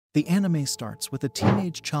The anime starts with a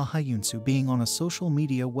teenage Cha Hyunsu being on a social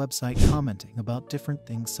media website commenting about different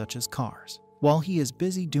things such as cars. While he is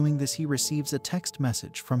busy doing this, he receives a text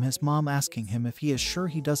message from his mom asking him if he is sure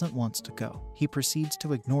he doesn't want to go. He proceeds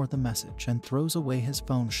to ignore the message and throws away his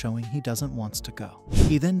phone, showing he doesn't want to go.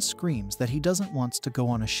 He then screams that he doesn't want to go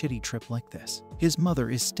on a shitty trip like this. His mother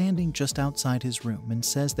is standing just outside his room and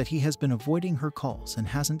says that he has been avoiding her calls and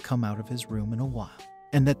hasn't come out of his room in a while,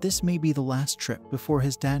 and that this may be the last trip before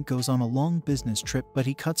his dad goes on a long business trip, but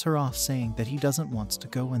he cuts her off saying that he doesn't want to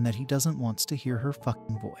go and that he doesn't want to hear her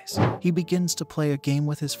fucking voice. He begins to play a game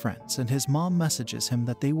with his friends and his mom messages him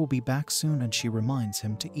that they will be back soon and she reminds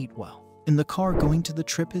him to eat well. In the car going to the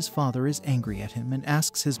trip, his father is angry at him and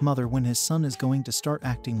asks his mother when his son is going to start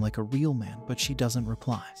acting like a real man, but she doesn't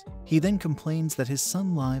reply. He then complains that his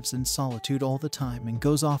son lives in solitude all the time and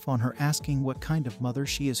goes off on her, asking what kind of mother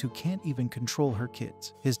she is who can't even control her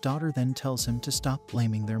kids. His daughter then tells him to stop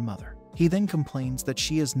blaming their mother. He then complains that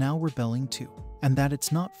she is now rebelling too, and that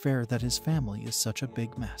it's not fair that his family is such a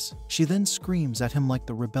big mess. She then screams at him like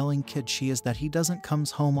the rebelling kid she is that he doesn't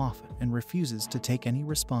comes home often and refuses to take any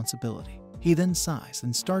responsibility. He then sighs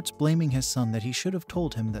and starts blaming his son that he should have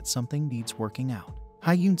told him that something needs working out.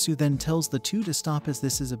 Hyunsu then tells the two to stop as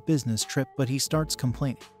this is a business trip, but he starts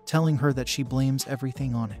complaining, telling her that she blames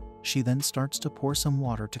everything on him. She then starts to pour some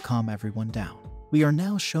water to calm everyone down. We are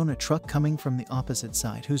now shown a truck coming from the opposite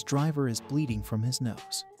side whose driver is bleeding from his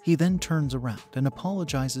nose. He then turns around and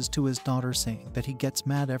apologizes to his daughter, saying that he gets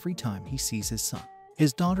mad every time he sees his son.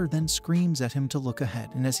 His daughter then screams at him to look ahead,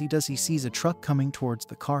 and as he does, he sees a truck coming towards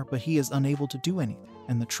the car, but he is unable to do anything,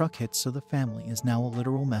 and the truck hits, so the family is now a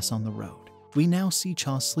literal mess on the road. We now see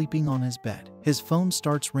Cha sleeping on his bed. His phone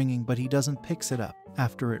starts ringing, but he doesn't pick it up.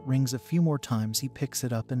 After it rings a few more times, he picks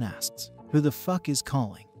it up and asks, "Who the fuck is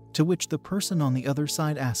calling?" To which the person on the other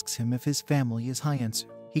side asks him if his family is Hyunsu.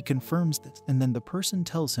 He confirms this, and then the person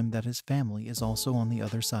tells him that his family is also on the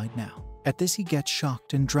other side now. At this, he gets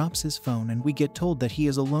shocked and drops his phone, and we get told that he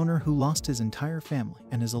is a loner who lost his entire family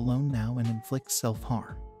and is alone now and inflicts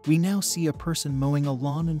self-harm. We now see a person mowing a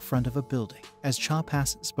lawn in front of a building. As Cha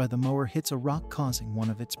passes by, the mower hits a rock, causing one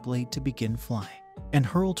of its blade to begin flying and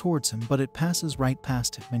hurl towards him, but it passes right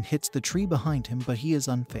past him and hits the tree behind him, but he is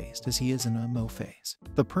unfazed as he is in a mow phase.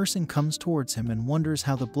 The person comes towards him and wonders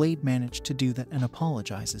how the blade managed to do that and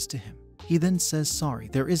apologizes to him. He then says sorry,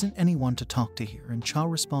 there isn't anyone to talk to here, and Cha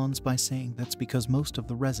responds by saying that's because most of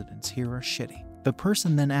the residents here are shitty. The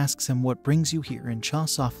person then asks him what brings you here, and Cha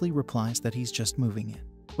softly replies that he's just moving in.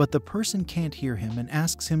 But the person can't hear him and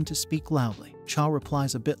asks him to speak loudly. Cha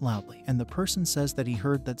replies a bit loudly, and the person says that he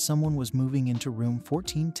heard that someone was moving into room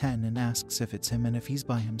 1410 and asks if it's him and if he's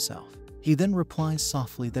by himself. He then replies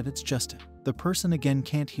softly that it's just him. The person again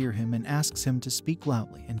can't hear him and asks him to speak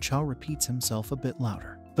loudly, and Cha repeats himself a bit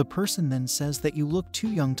louder. The person then says that you look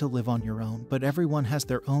too young to live on your own, but everyone has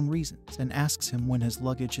their own reasons, and asks him when his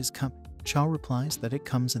luggage is coming. Cha replies that it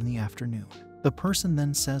comes in the afternoon. The person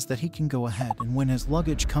then says that he can go ahead, and when his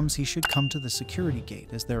luggage comes he should come to the security gate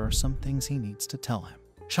as there are some things he needs to tell him.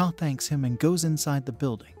 Cha thanks him and goes inside the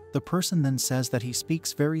building. The person then says that he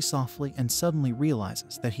speaks very softly and suddenly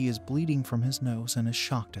realizes that he is bleeding from his nose and is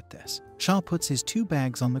shocked at this. Cha puts his two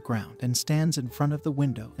bags on the ground and stands in front of the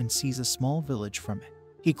window and sees a small village from it.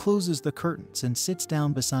 He closes the curtains and sits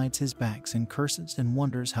down beside his bags and curses and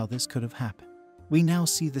wonders how this could have happened. We now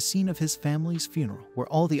see the scene of his family's funeral, where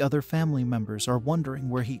all the other family members are wondering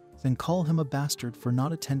where he is and call him a bastard for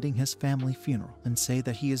not attending his family funeral and say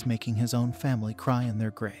that he is making his own family cry in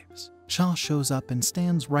their graves. Cha shows up and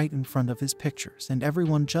stands right in front of his pictures, and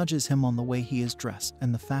everyone judges him on the way he is dressed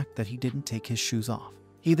and the fact that he didn't take his shoes off.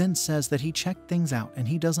 He then says that he checked things out and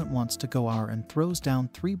he doesn't want to go out, and throws down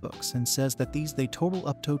 3 books and says that they total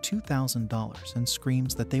up to $2,000 and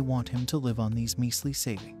screams that they want him to live on these measly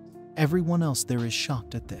savings. Everyone else there is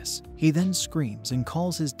shocked at this. He then screams and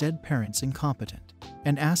calls his dead parents incompetent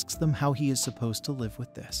and asks them how he is supposed to live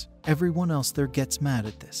with this. Everyone else there gets mad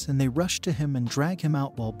at this, and they rush to him and drag him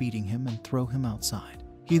out while beating him and throw him outside.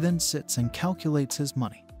 He then sits and calculates his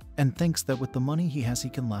money and thinks that with the money he has he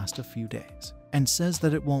can last a few days, and says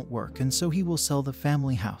that it won't work, and so he will sell the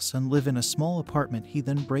family house and live in a small apartment. He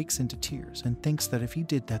then breaks into tears and thinks that if he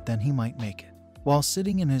did that then he might make it. While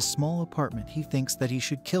sitting in his small apartment, he thinks that he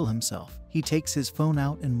should kill himself. He takes his phone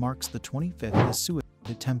out and marks the 25th as suicide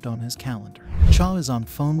attempt on his calendar. Cha is on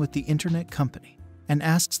phone with the internet company and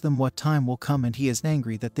asks them what time will come, and he is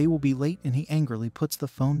angry that they will be late, and he angrily puts the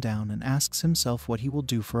phone down and asks himself what he will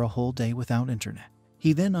do for a whole day without internet.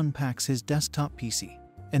 He then unpacks his desktop PC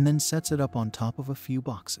and then sets it up on top of a few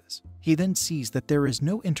boxes. He then sees that there is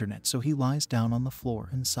no internet, so he lies down on the floor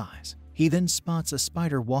and sighs. He then spots a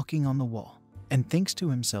spider walking on the wall and thinks to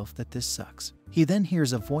himself that this sucks. He then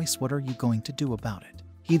hears a voice, "What are you going to do about it?"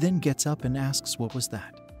 He then gets up and asks what was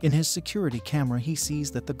that. In his security camera, he sees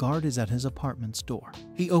that the guard is at his apartment's door.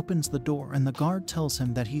 He opens the door and the guard tells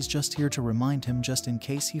him that he's just here to remind him just in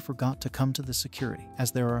case he forgot to come to the security,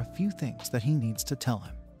 as there are a few things that he needs to tell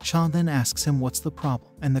him. Cha then asks him what's the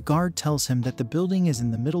problem, and the guard tells him that the building is in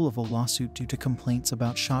the middle of a lawsuit due to complaints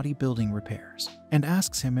about shoddy building repairs, and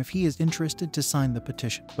asks him if he is interested to sign the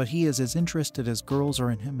petition, but he is as interested as girls are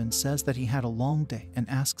in him and says that he had a long day and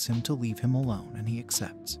asks him to leave him alone, and he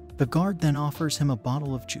accepts. The guard then offers him a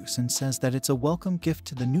bottle of juice and says that it's a welcome gift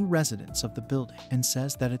to the new residents of the building and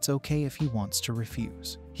says that it's okay if he wants to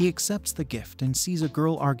refuse. He accepts the gift and sees a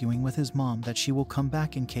girl arguing with his mom that she will come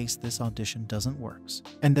back in case this audition doesn't work,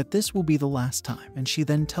 and that this will be the last time, and she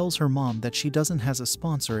then tells her mom that she doesn't has a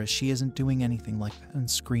sponsor as she isn't doing anything like that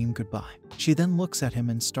and scream goodbye. She then looks at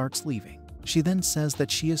him and starts leaving. She then says that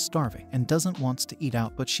she is starving and doesn't want to eat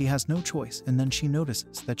out, but she has no choice, and then she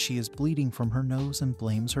notices that she is bleeding from her nose and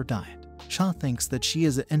blames her diet. Cha thinks that she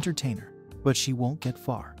is an entertainer, but she won't get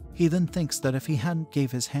far. He then thinks that if he hadn't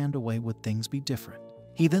gave his hand away, would things be different.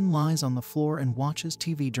 He then lies on the floor and watches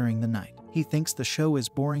TV during the night. He thinks the show is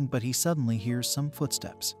boring, but he suddenly hears some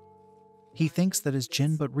footsteps. He thinks that is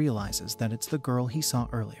Jin, but realizes that it's the girl he saw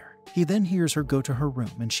earlier. He then hears her go to her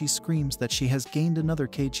room and she screams that she has gained another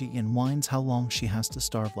kg and whines how long she has to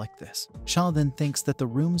starve like this. Cha then thinks that the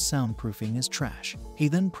room's soundproofing is trash. He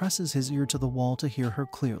then presses his ear to the wall to hear her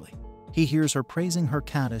clearly. He hears her praising her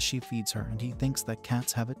cat as she feeds her, and he thinks that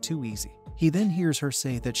cats have it too easy. He then hears her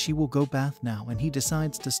say that she will go bath now, and he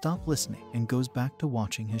decides to stop listening and goes back to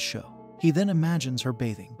watching his show. He then imagines her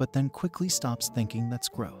bathing, but then quickly stops, thinking that's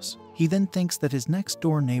gross. He then thinks that his next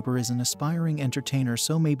door neighbor is an aspiring entertainer,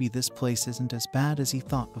 so maybe this place isn't as bad as he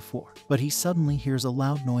thought before. But he suddenly hears a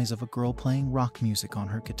loud noise of a girl playing rock music on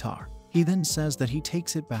her guitar. He then says that he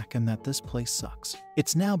takes it back and that this place sucks.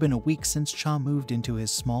 It's now been a week since Cha moved into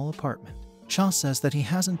his small apartment. Cha says that he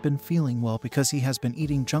hasn't been feeling well because he has been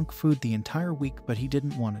eating junk food the entire week, but he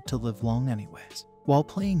didn't want it to live long anyways. While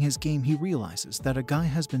playing his game, he realizes that a guy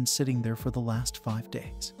has been sitting there for the last 5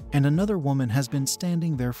 days, and another woman has been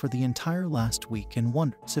standing there for the entire last week and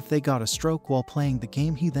wonders if they got a stroke while playing the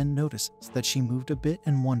game. He then notices that she moved a bit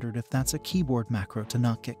and wondered if that's a keyboard macro to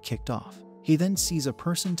not get kicked off. He then sees a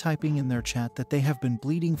person typing in their chat that they have been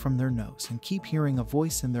bleeding from their nose and keep hearing a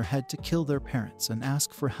voice in their head to kill their parents and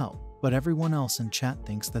ask for help, but everyone else in chat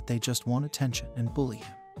thinks that they just want attention and bully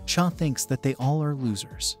him. Cha thinks that they all are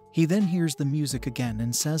losers. He then hears the music again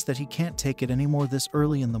and says that he can't take it anymore this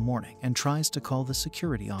early in the morning and tries to call the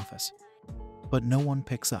security office, but no one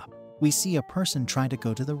picks up. We see a person try to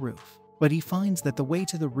go to the roof, but he finds that the way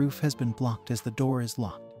to the roof has been blocked as the door is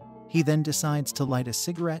locked. He then decides to light a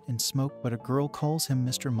cigarette and smoke, but a girl calls him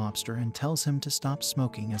Mr. Mobster and tells him to stop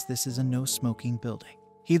smoking as this is a no-smoking building.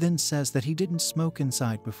 He then says that he didn't smoke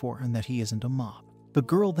inside before and that he isn't a mob. The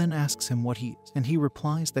girl then asks him what he is, and he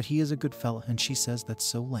replies that he is a good fella, and she says that's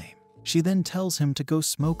so lame. She then tells him to go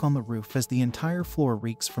smoke on the roof as the entire floor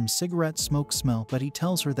reeks from cigarette smoke smell, but he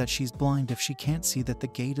tells her that she's blind if she can't see that the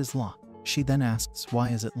gate is locked. She then asks why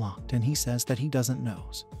is it locked, and he says that he doesn't know.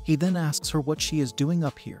 He then asks her what she is doing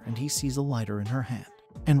up here, and he sees a lighter in her hand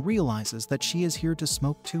and realizes that she is here to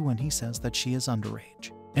smoke too, and he says that she is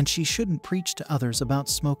underage and she shouldn't preach to others about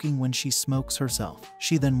smoking when she smokes herself.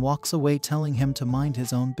 She then walks away telling him to mind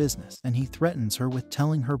his own business, and he threatens her with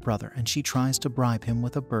telling her brother, and she tries to bribe him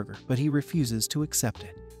with a burger, but he refuses to accept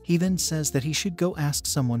it. He then says that he should go ask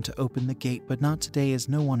someone to open the gate, but not today as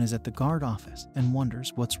no one is at the guard office, and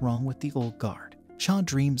wonders what's wrong with the old guard. Cha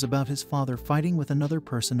dreams about his father fighting with another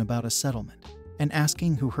person about a settlement and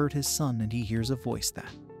asking who hurt his son, and he hears a voice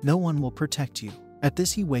that no one will protect you. At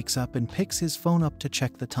this, he wakes up and picks his phone up to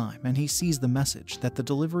check the time, and he sees the message that the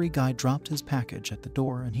delivery guy dropped his package at the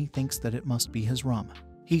door, and he thinks that it must be his ramen.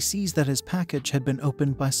 He sees that his package had been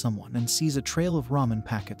opened by someone and sees a trail of ramen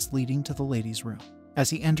packets leading to the lady's room.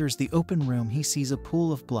 As he enters the open room, he sees a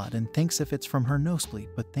pool of blood and thinks if it's from her nosebleed,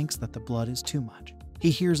 but thinks that the blood is too much.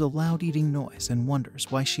 He hears a loud eating noise and wonders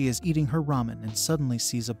why she is eating her ramen, and suddenly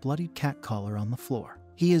sees a bloodied cat collar on the floor.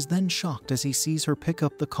 He is then shocked as he sees her pick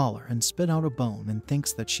up the collar and spit out a bone and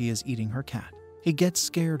thinks that she is eating her cat. He gets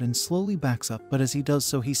scared and slowly backs up, but as he does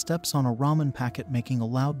so, he steps on a ramen packet making a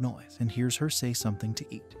loud noise and hears her say something to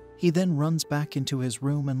eat. He then runs back into his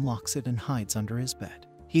room and locks it and hides under his bed.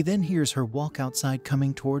 He then hears her walk outside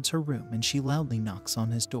coming towards her room, and she loudly knocks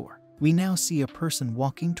on his door. We now see a person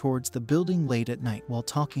walking towards the building late at night while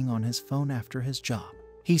talking on his phone after his job.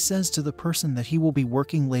 He says to the person that he will be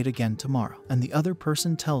working late again tomorrow, and the other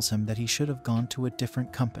person tells him that he should have gone to a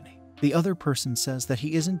different company. The other person says that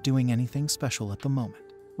he isn't doing anything special at the moment,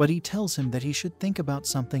 but he tells him that he should think about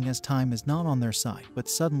something as time is not on their side. But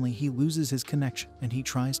suddenly he loses his connection and he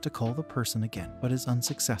tries to call the person again but is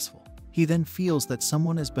unsuccessful. He then feels that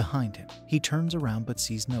someone is behind him. He turns around but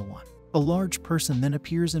sees no one. A large person then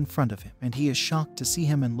appears in front of him and he is shocked to see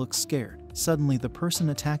him and looks scared. Suddenly the person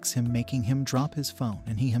attacks him, making him drop his phone,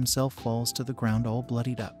 and he himself falls to the ground all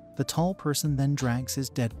bloodied up. The tall person then drags his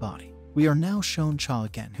dead body. We are now shown Cha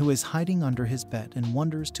again, who is hiding under his bed and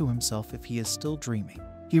wonders to himself if he is still dreaming.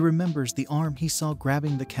 He remembers the arm he saw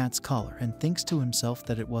grabbing the cat's collar and thinks to himself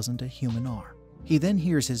that it wasn't a human arm. He then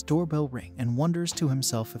hears his doorbell ring and wonders to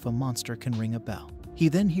himself if a monster can ring a bell. He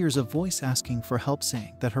then hears a voice asking for help,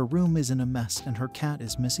 saying that her room is in a mess and her cat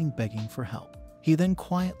is missing, begging for help. He then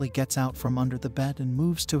quietly gets out from under the bed and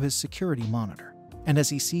moves to his security monitor. And as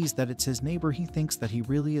he sees that it's his neighbor, he thinks that he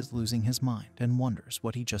really is losing his mind and wonders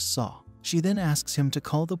what he just saw. She then asks him to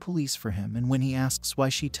call the police for him, and when he asks why,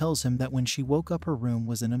 she tells him that when she woke up her room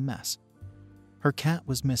was in a mess. Her cat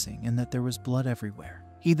was missing and that there was blood everywhere.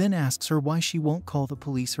 He then asks her why she won't call the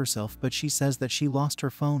police herself, but she says that she lost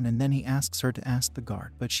her phone, and then he asks her to ask the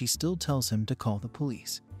guard, but she still tells him to call the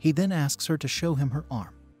police. He then asks her to show him her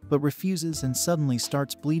arm, but refuses and suddenly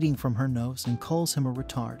starts bleeding from her nose and calls him a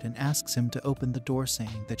retard and asks him to open the door,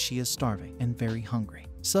 saying that she is starving and very hungry.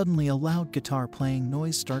 Suddenly a loud guitar playing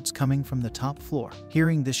noise starts coming from the top floor.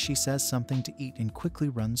 Hearing this, she says something to eat and quickly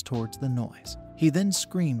runs towards the noise. He then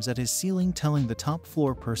screams at his ceiling, telling the top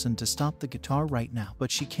floor person to stop the guitar right now,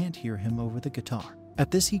 but she can't hear him over the guitar.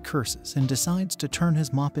 At this he curses and decides to turn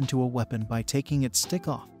his mop into a weapon by taking its stick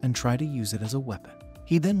off and try to use it as a weapon.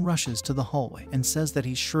 He then rushes to the hallway and says that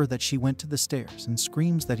he's sure that she went to the stairs and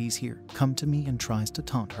screams that he's here, come to me, and tries to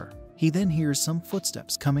taunt her. He then hears some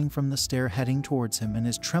footsteps coming from the stair heading towards him and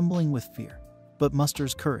is trembling with fear, but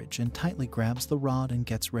musters courage and tightly grabs the rod and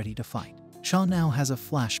gets ready to fight. Cha now has a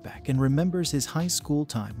flashback and remembers his high school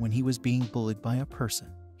time when he was being bullied by a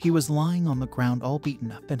person. He was lying on the ground all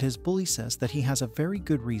beaten up, and his bully says that he has a very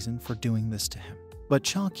good reason for doing this to him. But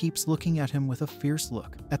Cha keeps looking at him with a fierce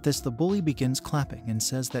look. At this, the bully begins clapping and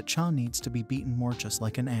says that Cha needs to be beaten more, just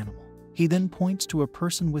like an animal. He then points to a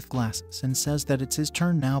person with glasses and says that it's his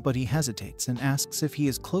turn now, but he hesitates and asks if he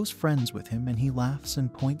is close friends with him, and he laughs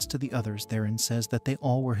and points to the others there and says that they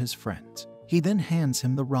all were his friends. He then hands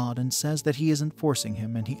him the rod and says that he isn't forcing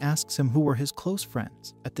him, and he asks him who were his close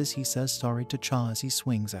friends. At this he says sorry to Cha as he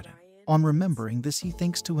swings at him. On remembering this, he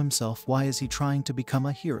thinks to himself, why is he trying to become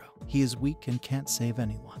a hero? He is weak and can't save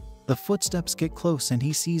anyone. The footsteps get close and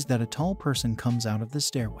he sees that a tall person comes out of the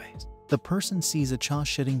stairways. The person sees a Cha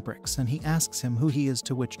shitting bricks and he asks him who he is,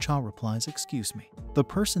 to which Cha replies, excuse me. The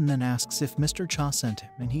person then asks if Mr. Cha sent him,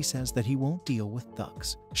 and he says that he won't deal with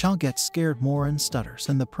thugs. Cha gets scared more and stutters,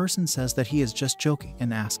 and the person says that he is just joking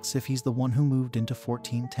and asks if he's the one who moved into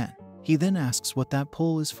 1410. He then asks what that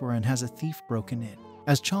pole is for and has a thief broken in.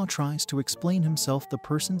 As Cha tries to explain himself, the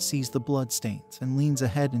person sees the blood stains and leans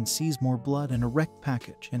ahead and sees more blood and a wrecked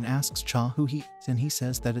package and asks Cha who he is, and he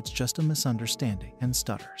says that it's just a misunderstanding and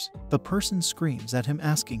stutters. The person screams at him,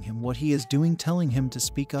 asking him what he is doing, telling him to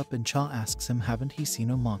speak up, and Cha asks him haven't he seen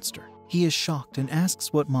a monster. He is shocked and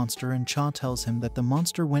asks what monster, and Cha tells him that the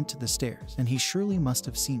monster went to the stairs and he surely must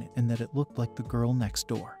have seen it and that it looked like the girl next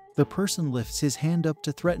door. The person lifts his hand up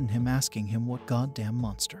to threaten him, asking him what goddamn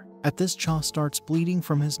monster. At this, Cha starts bleeding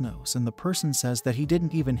from his nose, and the person says that he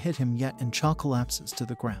didn't even hit him yet, and Cha collapses to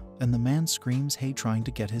the ground, and the man screams hey, trying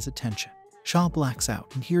to get his attention. Cha blacks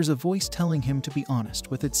out and hears a voice telling him to be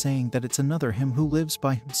honest with it, saying that it's another him who lives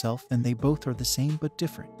by himself and they both are the same but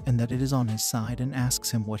different, and that it is on his side, and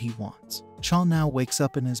asks him what he wants. Cha now wakes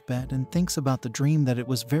up in his bed and thinks about the dream, that it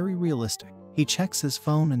was very realistic. He checks his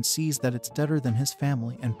phone and sees that it's deader than his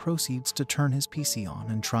family, and proceeds to turn his PC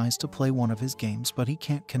on and tries to play one of his games, but he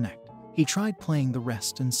can't connect. He tried playing the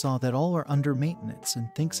rest and saw that all are under maintenance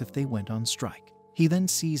and thinks if they went on strike. He then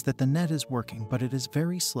sees that the net is working, but it is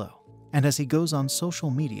very slow. And as he goes on social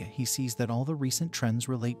media, he sees that all the recent trends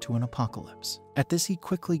relate to an apocalypse. At this, he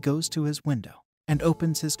quickly goes to his window and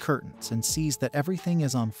opens his curtains and sees that everything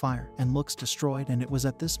is on fire and looks destroyed, and it was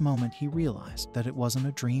at this moment he realized that it wasn't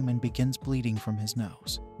a dream and begins bleeding from his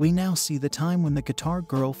nose. We now see the time when the guitar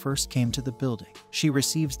girl first came to the building. She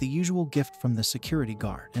receives the usual gift from the security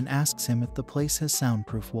guard and asks him if the place has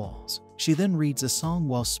soundproof walls. She then reads a song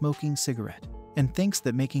while smoking cigarette and thinks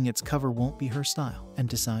that making its cover won't be her style and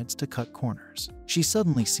decides to cut corners. She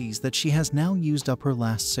suddenly sees that she has now used up her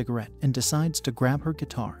last cigarette and decides to grab her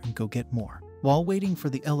guitar and go get more. While waiting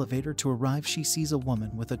for the elevator to arrive, she sees a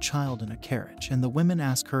woman with a child in a carriage, and the women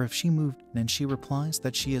ask her if she moved, and she replies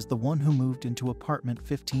that she is the one who moved into apartment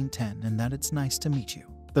 1510 and that it's nice to meet you.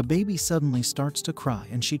 The baby suddenly starts to cry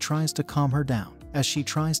and she tries to calm her down. As she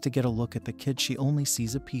tries to get a look at the kid, she only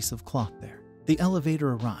sees a piece of cloth there. The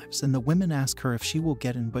elevator arrives and the women ask her if she will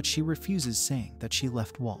get in, but she refuses, saying that she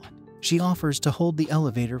left wallet. She offers to hold the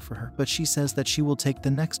elevator for her, but she says that she will take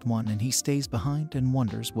the next one, and he stays behind and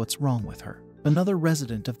wonders what's wrong with her. Another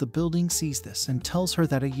resident of the building sees this and tells her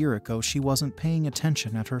that a year ago she wasn't paying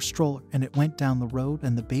attention at her stroller and it went down the road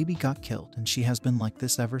and the baby got killed, and she has been like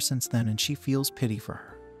this ever since then and she feels pity for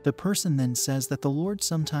her. The person then says that the Lord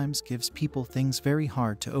sometimes gives people things very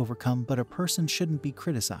hard to overcome, but a person shouldn't be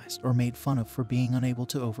criticized or made fun of for being unable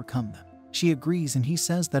to overcome them. She agrees and he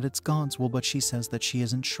says that it's God's will, but she says that she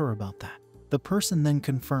isn't sure about that. The person then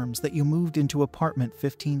confirms that you moved into apartment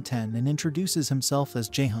 1510 and introduces himself as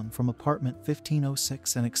Jaehyun from apartment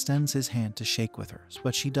 1506 and extends his hand to shake with hers,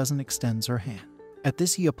 but she doesn't extend her hand. At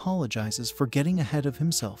this, he apologizes for getting ahead of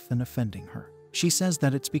himself and offending her. She says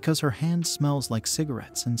that it's because her hand smells like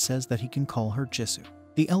cigarettes and says that he can call her Jisoo.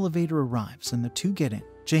 The elevator arrives and the two get in.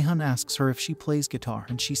 Jaehyun asks her if she plays guitar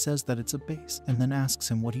and she says that it's a bass, and then asks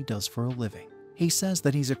him what he does for a living. He says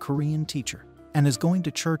that he's a Korean teacher and is going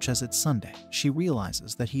to church as it's Sunday. She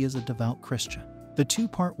realizes that he is a devout Christian. The two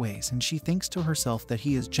part ways and she thinks to herself that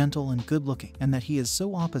he is gentle and good looking and that he is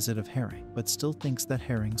so opposite of Herring, but still thinks that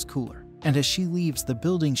Herring's cooler. And as she leaves the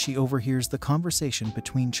building, she overhears the conversation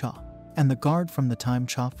between Cha and the guard from the time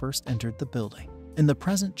Cha first entered the building. In the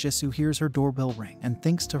present, Jisoo hears her doorbell ring and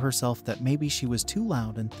thinks to herself that maybe she was too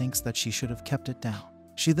loud and thinks that she should have kept it down.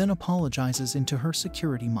 She then apologizes into her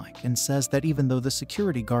security mic and says that even though the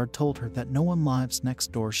security guard told her that no one lives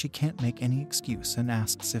next door, she can't make any excuse, and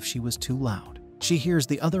asks if she was too loud. She hears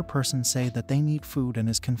the other person say that they need food and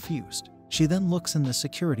is confused. She then looks in the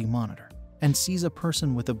security monitor and sees a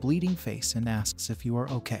person with a bleeding face and asks if you are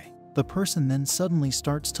okay. The person then suddenly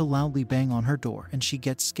starts to loudly bang on her door and she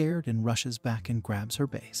gets scared and rushes back and grabs her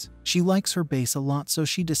bass. She likes her bass a lot, so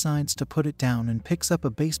she decides to put it down and picks up a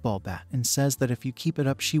baseball bat and says that if you keep it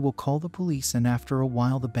up she will call the police, and after a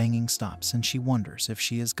while the banging stops and she wonders if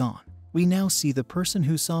she is gone. We now see the person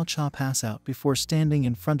who saw Cha pass out before standing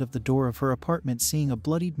in front of the door of her apartment, seeing a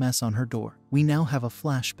bloodied mess on her door. We now have a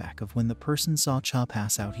flashback of when the person saw Cha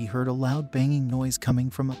pass out. He heard a loud banging noise coming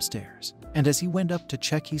from upstairs, and as he went up to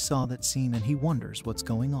check he saw that scene and he wonders what's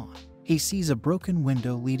going on. He sees a broken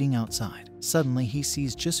window leading outside. Suddenly he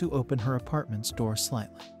sees Jisoo open her apartment's door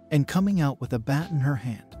slightly and coming out with a bat in her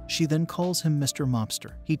hand. She then calls him Mr.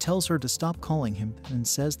 Mobster. He tells her to stop calling him and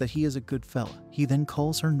says that he is a good fella. He then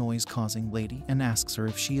calls her noise-causing lady and asks her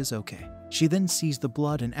if she is okay. She then sees the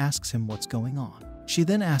blood and asks him what's going on. She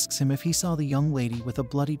then asks him if he saw the young lady with a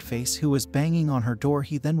bloodied face who was banging on her door.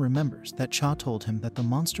 He then remembers that Cha told him that the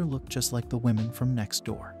monster looked just like the women from next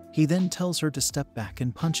door. He then tells her to step back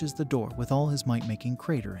and punches the door with all his might, making a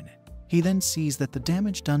crater in it. He then sees that the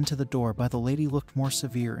damage done to the door by the lady looked more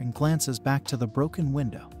severe and glances back to the broken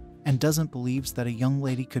window and doesn't believe that a young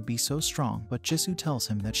lady could be so strong, but Jisoo tells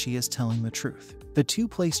him that she is telling the truth. The two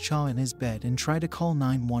place Cha in his bed and try to call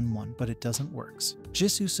 911, but it doesn't work.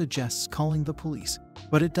 Jisoo suggests calling the police,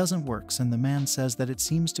 but it doesn't work, and the man says that it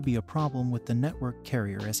seems to be a problem with the network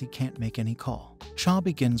carrier as he can't make any call. Cha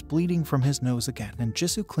begins bleeding from his nose again, and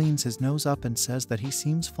Jisoo cleans his nose up and says that he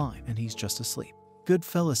seems fine and he's just asleep.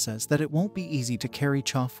 Goodfella says that it won't be easy to carry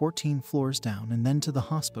Cha 14 floors down and then to the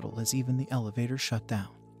hospital, as even the elevator shut down.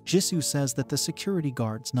 Jisoo says that the security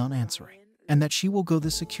guard's not answering and that she will go to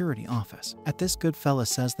the security office. At this, Goodfella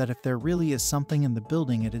says that if there really is something in the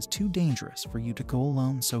building, it is too dangerous for you to go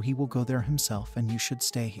alone, so he will go there himself and you should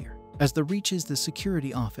stay here. As the reaches the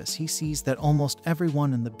security office, he sees that almost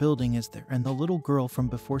everyone in the building is there, and the little girl from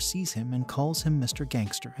before sees him and calls him Mr.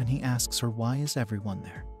 Gangster, and he asks her why is everyone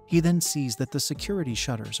there. He then sees that the security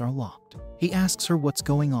shutters are locked. He asks her what's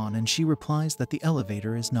going on and she replies that the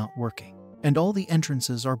elevator is not working and all the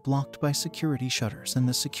entrances are blocked by security shutters, and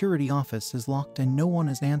the security office is locked and no one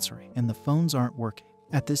is answering and the phones aren't working.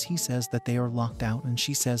 At this, he says that they are locked out and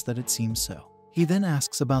she says that it seems so. He then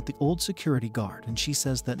asks about the old security guard and she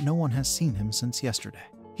says that no one has seen him since yesterday.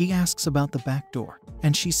 He asks about the back door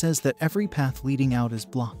and she says that every path leading out is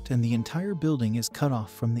blocked and the entire building is cut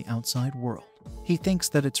off from the outside world. He thinks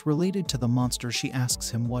that it's related to the monster. She asks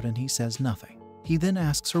him what and he says nothing. He then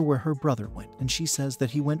asks her where her brother went and she says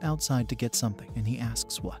that he went outside to get something, and he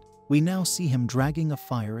asks what. We now see him dragging a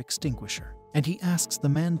fire extinguisher and he asks the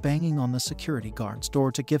man banging on the security guard's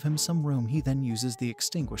door to give him some room. He then uses the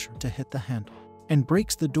extinguisher to hit the handle and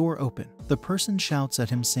breaks the door open. The person shouts at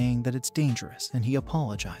him saying that it's dangerous and he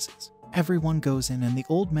apologizes. Everyone goes in and the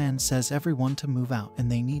old man says everyone to move out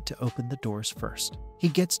and they need to open the doors first. He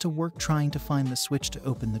gets to work trying to find the switch to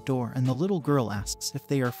open the door, and the little girl asks if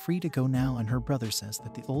they are free to go now, and her brother says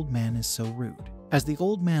that the old man is so rude. As the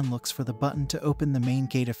old man looks for the button to open the main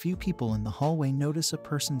gate, a few people in the hallway notice a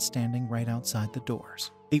person standing right outside the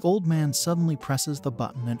doors. The old man suddenly presses the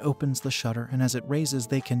button and opens the shutter, and as it raises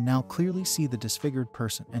they can now clearly see the disfigured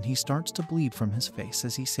person, and he starts to bleed from his face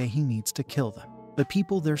as he says he needs to kill them. The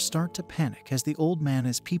people there start to panic as the old man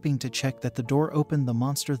is peeping to check that the door opened. The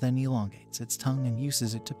monster then elongates its tongue and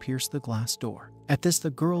uses it to pierce the glass door. At this, the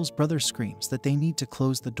girl's brother screams that they need to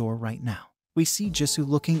close the door right now. We see Jisoo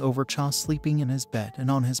looking over Cha sleeping in his bed,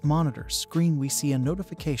 and on his monitor screen we see a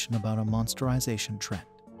notification about a monsterization trend.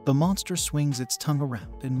 The monster swings its tongue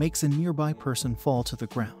around and makes a nearby person fall to the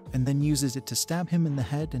ground, and then uses it to stab him in the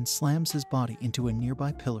head and slams his body into a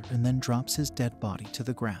nearby pillar and then drops his dead body to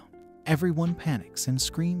the ground. Everyone panics and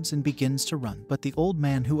screams and begins to run, but the old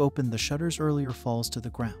man who opened the shutters earlier falls to the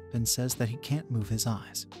ground and says that he can't move his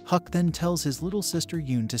eyes. Huck then tells his little sister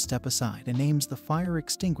Yoon to step aside and aims the fire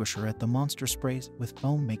extinguisher at the monster, sprays with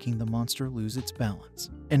foam, making the monster lose its balance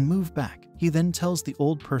and move back. He then tells the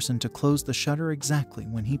old person to close the shutter exactly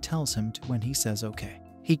when he tells him to, when he says okay.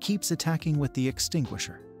 He keeps attacking with the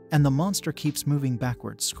extinguisher, and the monster keeps moving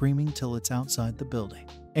backwards, screaming till it's outside the building.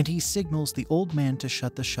 And he signals the old man to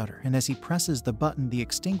shut the shutter, and as he presses the button the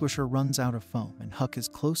extinguisher runs out of foam, and Huck is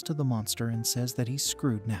close to the monster and says that he's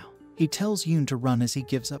screwed now. He tells Yoon to run as he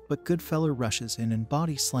gives up, but Goodfeller rushes in and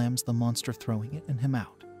body slams the monster, throwing it and him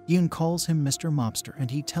out. Yoon calls him Mr. Mobster and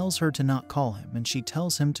he tells her to not call him, and she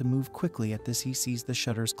tells him to move quickly. At this he sees the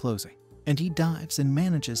shutters closing, and he dives and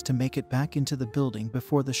manages to make it back into the building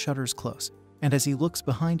before the shutters close. And as he looks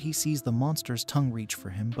behind he sees the monster's tongue reach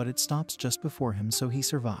for him, but it stops just before him, so he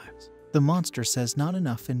survives. The monster says not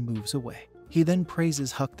enough and moves away. He then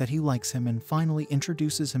praises Huck that he likes him and finally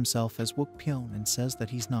introduces himself as Wook Pyeon and says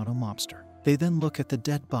that he's not a mobster. They then look at the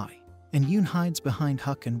dead body, and Yoon hides behind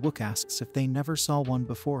Huck, and Wook asks if they never saw one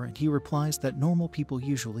before, and he replies that normal people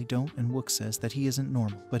usually don't, and Wook says that he isn't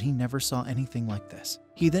normal, but he never saw anything like this.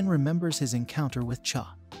 He then remembers his encounter with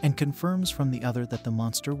Cha and confirms from the other that the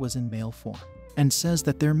monster was in male form, and says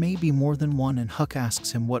that there may be more than one, and Huck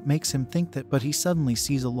asks him what makes him think that, but he suddenly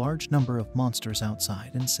sees a large number of monsters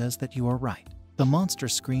outside and says that you are right. The monster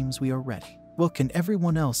screams, we are ready. Wook and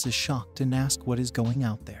everyone else is shocked and ask what is going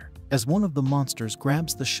out there. As one of the monsters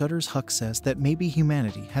grabs the shutters, Huck says that maybe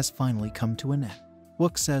humanity has finally come to an end.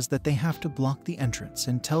 Wook says that they have to block the entrance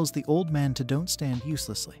and tells the old man to don't stand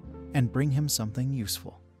uselessly and bring him something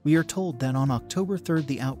useful. We are told that on October 3rd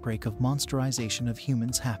the outbreak of monsterization of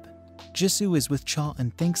humans happened. Jisoo is with Cha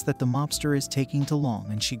and thinks that the mobster is taking too long,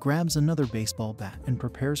 and she grabs another baseball bat and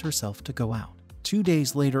prepares herself to go out. 2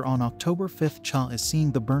 days later, on October 5th, Cha is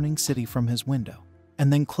seeing the burning city from his window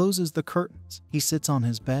and then closes the curtains. He sits on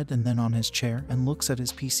his bed and then on his chair and looks at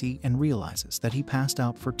his PC and realizes that he passed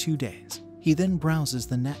out for 2 days. He then browses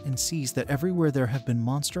the net and sees that everywhere there have been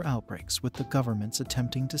monster outbreaks, with the governments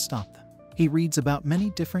attempting to stop them. He reads about many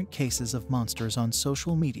different cases of monsters on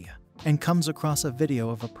social media and comes across a video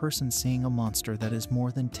of a person seeing a monster that is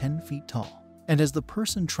more than 10 feet tall. And as the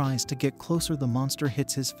person tries to get closer, the monster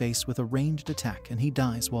hits his face with a ranged attack and he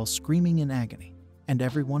dies while screaming in agony, and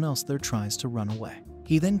everyone else there tries to run away.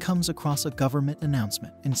 He then comes across a government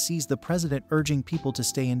announcement and sees the president urging people to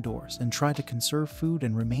stay indoors and try to conserve food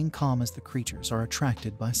and remain calm as the creatures are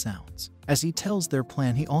attracted by sounds. As he tells their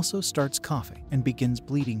plan, he also starts coughing and begins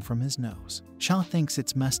bleeding from his nose. Cha thinks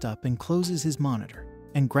it's messed up and closes his monitor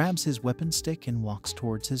and grabs his weapon stick and walks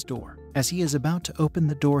towards his door. As he is about to open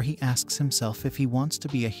the door, he asks himself if he wants to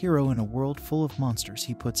be a hero in a world full of monsters.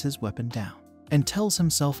 He puts his weapon down and tells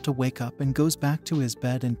himself to wake up and goes back to his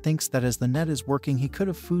bed and thinks that as the net is working he could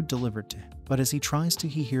have food delivered to him, but as he tries to,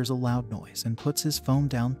 he hears a loud noise and puts his phone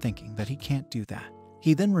down, thinking that he can't do that.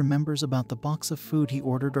 He then remembers about the box of food he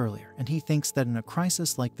ordered earlier, and he thinks that in a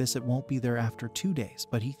crisis like this it won't be there after 2 days,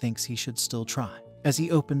 but he thinks he should still try. As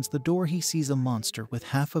he opens the door, he sees a monster with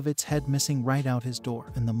half of its head missing right out his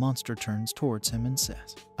door, and the monster turns towards him and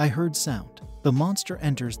says, I heard sound. The monster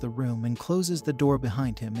enters the room and closes the door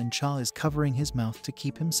behind him, and Cha is covering his mouth to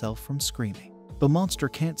keep himself from screaming. The monster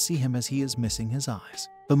can't see him as he is missing his eyes.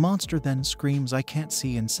 The monster then screams, I can't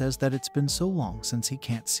see, and says that it's been so long since he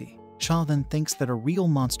can't see. Cha then thinks that a real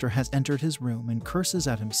monster has entered his room and curses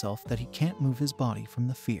at himself that he can't move his body from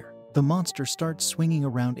the fear. The monster starts swinging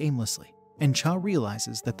around aimlessly, and Cha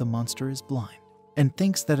realizes that the monster is blind. and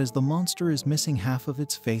thinks that as the monster is missing half of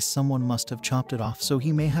its face, someone must have chopped it off so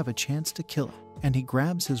he may have a chance to kill it. And he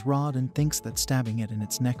grabs his rod and thinks that stabbing it in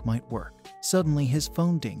its neck might work. Suddenly his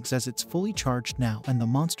phone dings as it's fully charged now, and the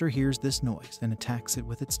monster hears this noise and attacks it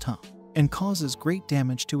with its tongue and causes great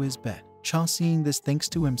damage to his bed. Cha, seeing this, thinks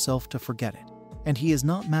to himself to forget it, and he is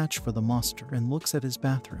not matched for the monster and looks at his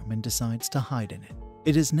bathroom and decides to hide in it.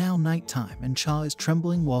 It is now nighttime and Cha is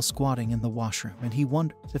trembling while squatting in the washroom, and he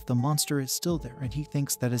wonders if the monster is still there, and he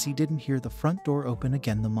thinks that as he didn't hear the front door open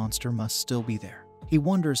again, the monster must still be there. He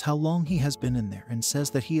wonders how long he has been in there and says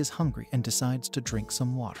that he is hungry and decides to drink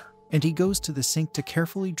some water. And he goes to the sink to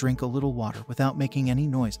carefully drink a little water without making any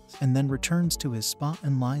noises, and then returns to his spot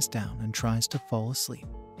and lies down and tries to fall asleep.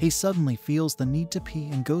 He suddenly feels the need to pee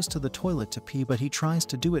and goes to the toilet to pee, but he tries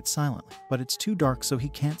to do it silently, but it's too dark so he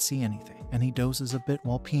can't see anything, and he dozes a bit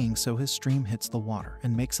while peeing, so his stream hits the water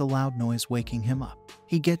and makes a loud noise, waking him up.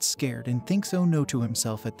 He gets scared and thinks oh no to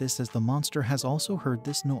himself at this, as the monster has also heard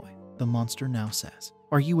this noise. The monster now says,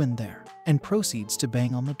 "Are you in there?" and proceeds to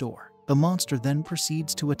bang on the door. The monster then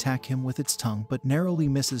proceeds to attack him with its tongue, but narrowly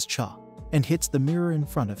misses Cha and hits the mirror in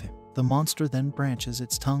front of him. The monster then branches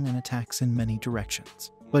its tongue and attacks in many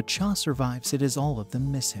directions, but Cha survives it as all of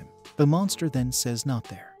them miss him. The monster then says not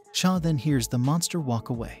there. Cha then hears the monster walk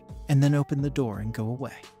away and then open the door and go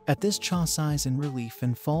away. At this, Cha sighs in relief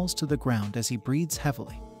and falls to the ground as he breathes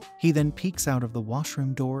heavily. He then peeks out of the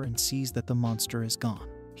washroom door and sees that the monster is gone.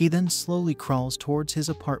 He then slowly crawls towards his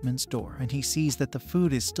apartment's door, and he sees that the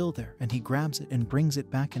food is still there, and he grabs it and brings it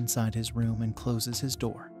back inside his room and closes his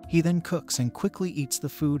door. He then cooks and quickly eats the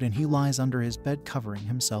food, and he lies under his bed covering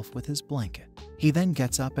himself with his blanket. He then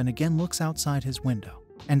gets up and again looks outside his window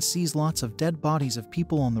and sees lots of dead bodies of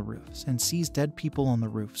people on the roofs, and sees dead people on the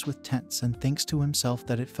roofs with tents, and thinks to himself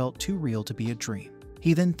that it felt too real to be a dream.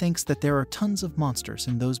 He then thinks that there are tons of monsters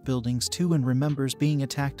in those buildings too, and remembers being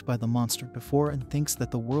attacked by the monster before, and thinks that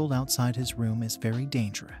the world outside his room is very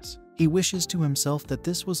dangerous. He wishes to himself that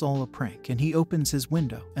this was all a prank, and he opens his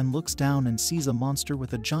window and looks down and sees a monster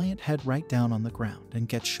with a giant head right down on the ground, and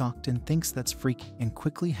gets shocked and thinks that's freaky, and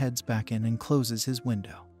quickly heads back in and closes his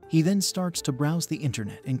window. He then starts to browse the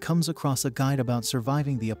internet and comes across a guide about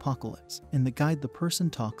surviving the apocalypse. In the guide, the person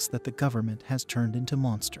talks that the government has turned into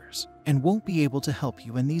monsters and won't be able to help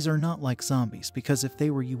you, and these are not like zombies, because if they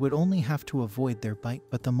were, you would only have to avoid their bite,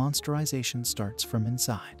 but the monsterization starts from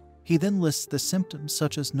inside. He then lists the symptoms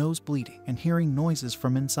such as nose bleeding and hearing noises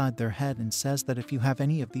from inside their head, and says that if you have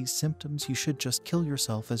any of these symptoms, you should just kill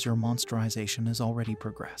yourself as your monsterization has already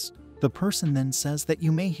progressed. The person then says that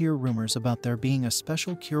you may hear rumors about there being a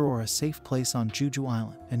special cure or a safe place on Juju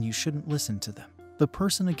Island, and you shouldn't listen to them. The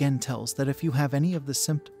person again tells that if you have any of the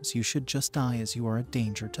symptoms, you should just die as you are a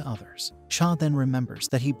danger to others. Cha then remembers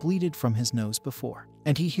that he bleeded from his nose before,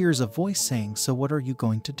 and he hears a voice saying, "So what are you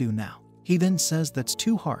going to do now?" He then says that's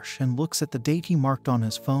too harsh and looks at the date he marked on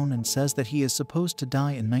his phone and says that he is supposed to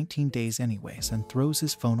die in 19 days anyways, and throws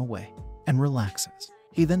his phone away and relaxes.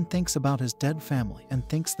 He then thinks about his dead family and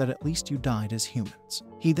thinks that at least you died as humans.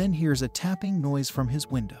 He then hears a tapping noise from his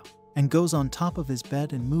window and goes on top of his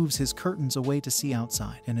bed and moves his curtains away to see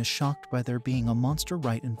outside, and is shocked by there being a monster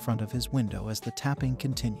right in front of his window as the tapping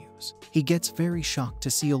continues. He gets very shocked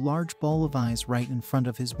to see a large ball of eyes right in front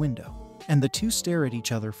of his window, and the two stare at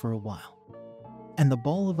each other for a while, and the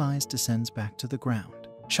ball of eyes descends back to the ground.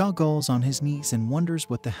 Cha galls on his knees and wonders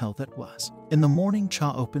what the hell that was. In the morning,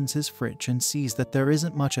 Cha opens his fridge and sees that there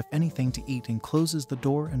isn't much of anything to eat, and closes the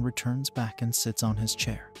door and returns back and sits on his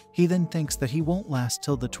chair. He then thinks that he won't last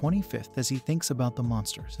till the 25th as he thinks about the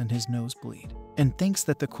monsters and his nosebleed, and thinks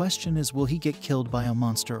that the question is, will he get killed by a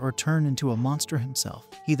monster or turn into a monster himself?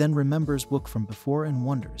 He then remembers Wook from before and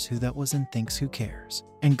wonders who that was and thinks who cares,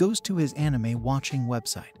 and goes to his anime watching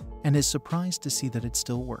website and is surprised to see that it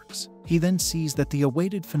still works. He then sees that the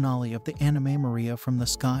awaited finale of the anime Maria from the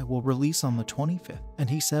Sky will release on the 25th, and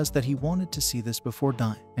he says that he wanted to see this before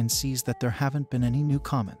dying, and sees that there haven't been any new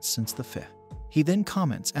comments since the 5th. He then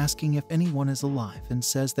comments asking if anyone is alive, and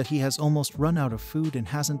says that he has almost run out of food and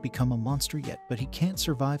hasn't become a monster yet, but he can't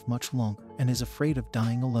survive much longer and is afraid of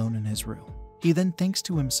dying alone in his room. He then thinks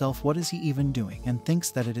to himself, what is he even doing, and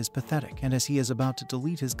thinks that it is pathetic, and as he is about to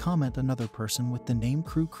delete his comment, another person with the name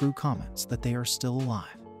Crew comments that they are still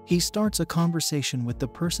alive. He starts a conversation with the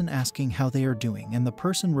person asking how they are doing, and the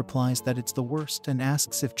person replies that it's the worst and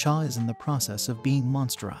asks if Cha is in the process of being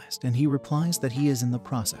monsterized, and he replies that he is in the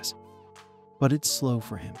process, but it's slow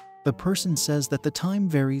for him. The person says that the time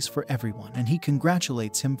varies for everyone, and he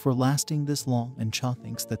congratulates him for lasting this long, and Cha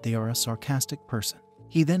thinks that they are a sarcastic person.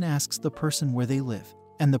 He then asks the person where they live,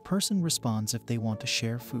 and the person responds if they want to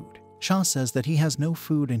share food. Cha says that he has no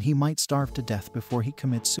food and he might starve to death before he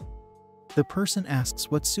commits suicide. The person asks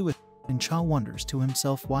what suicide is, and Cha wonders to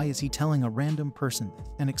himself why is he telling a random person this,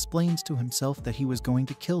 and explains to himself that he was going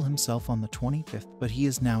to kill himself on the 25th, but he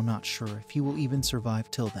is now not sure if he will even survive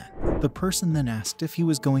till then. The person then asked if he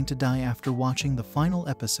was going to die after watching the final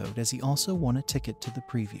episode, as he also won a ticket to the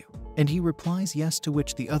preview. And he replies yes, to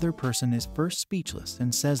which the other person is first speechless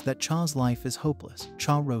and says that Cha's life is hopeless.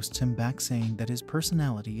 Cha roasts him back, saying that his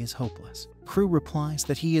personality is hopeless. Crew replies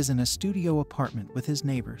that he is in a studio apartment with his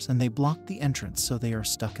neighbors and they blocked the entrance, so they are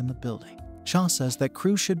stuck in the building. Cha says that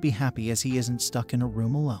Crew should be happy as he isn't stuck in a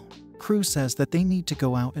room alone. Crew says that they need to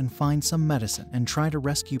go out and find some medicine and try to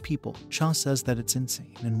rescue people. Cha says that it's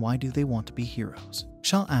insane and why do they want to be heroes?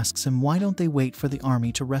 Cha asks him why don't they wait for the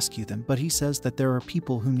army to rescue them, but he says that there are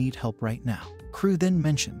people who need help right now. Crew then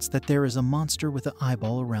mentions that there is a monster with an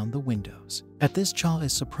eyeball around the windows. At this, Cha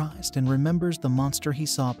is surprised and remembers the monster he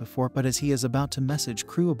saw before, but as he is about to message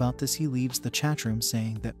Crew about this, he leaves the chat room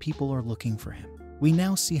saying that people are looking for him. We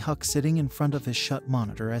now see Huck sitting in front of his shut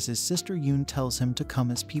monitor as his sister Yoon tells him to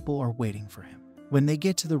come as people are waiting for him. When they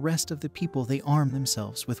get to the rest of the people, they arm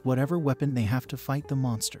themselves with whatever weapon they have to fight the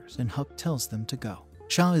monsters, and Huck tells them to go.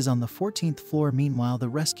 Cha is on the 14th floor, meanwhile the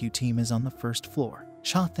rescue team is on the 1st floor.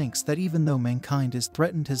 Cha thinks that even though mankind is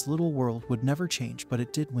threatened, his little world would never change, but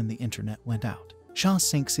it did when the internet went out. Cha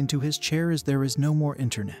sinks into his chair as there is no more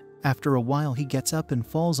internet. After a while he gets up and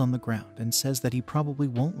falls on the ground and says that he probably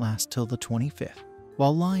won't last till the 25th.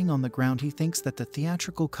 While lying on the ground, he thinks that the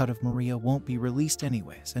theatrical cut of Maria won't be released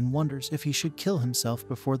anyways and wonders if he should kill himself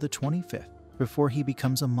before the 25th, before he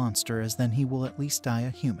becomes a monster, as then he will at least die a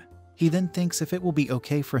human. He then thinks if it will be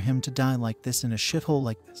okay for him to die like this in a shithole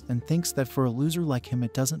like this, and thinks that for a loser like him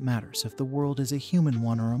it doesn't matter if the world is a human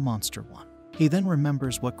one or a monster one. He then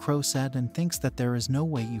remembers what Crow said and thinks that there is no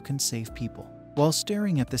way you can save people. While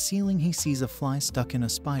staring at the ceiling, he sees a fly stuck in a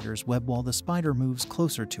spider's web while the spider moves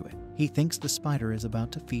closer to it. He thinks the spider is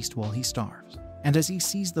about to feast while he starves. And as he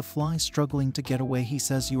sees the fly struggling to get away, he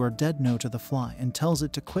says you are dead no to the fly and tells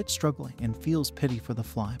it to quit struggling and feels pity for the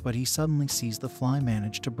fly, but he suddenly sees the fly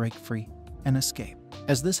manage to break free and escape.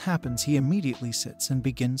 As this happens, he immediately sits and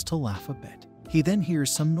begins to laugh a bit. He then hears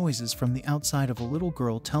some noises from the outside of a little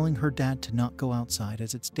girl telling her dad to not go outside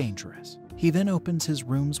as it's dangerous. He then opens his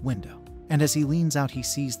room's window, and as he leans out he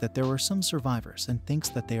sees that there are some survivors and thinks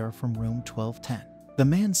that they are from room 1210. The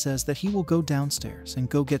man says that he will go downstairs and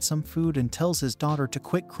go get some food and tells his daughter to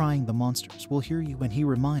quit crying, the monsters will hear you, and he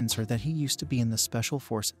reminds her that he used to be in the special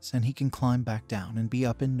forces and he can climb back down and be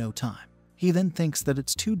up in no time. He then thinks that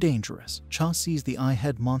it's too dangerous. Cha sees the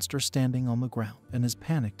eye-head monster standing on the ground and is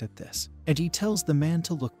panicked at this, and he tells the man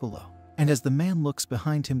to look below. And as the man looks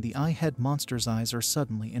behind him, the eye-head monster's eyes are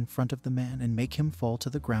suddenly in front of the man and make him fall to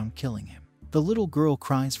the ground, killing him. The little girl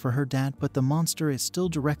cries for her dad, but the monster is still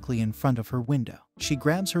directly in front of her window. She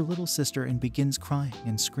grabs her little sister and begins crying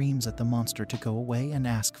and screams at the monster to go away and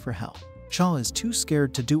ask for help. Cha is too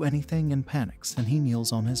scared to do anything and panics, and he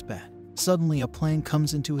kneels on his bed. Suddenly a plan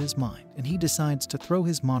comes into his mind and he decides to throw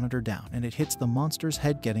his monitor down, and it hits the monster's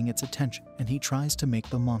head, getting its attention, and he tries to make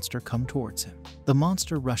the monster come towards him. The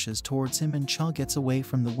monster rushes towards him and Cha gets away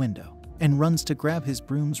from the window and runs to grab his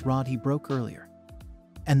broom's rod he broke earlier.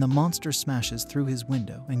 And the monster smashes through his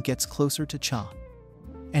window and gets closer to Cha,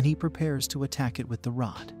 and he prepares to attack it with the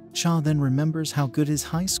rod. Cha then remembers how good his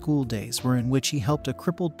high school days were, in which he helped a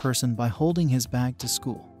crippled person by holding his bag to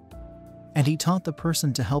school. And he taught the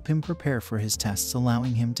person to help him prepare for his tests,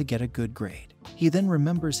 allowing him to get a good grade. He then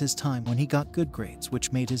remembers his time when he got good grades,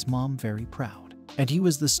 which made his mom very proud. And he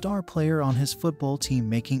was the star player on his football team,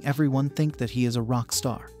 making everyone think that he is a rock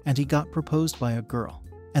star. And he got proposed by a girl.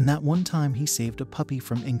 And that one time he saved a puppy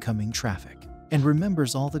from incoming traffic. And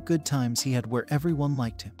remembers all the good times he had where everyone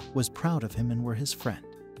liked him, was proud of him, and were his friend.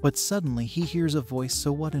 But suddenly he hears a voice,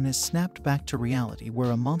 so what, and is snapped back to reality, where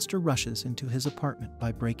a monster rushes into his apartment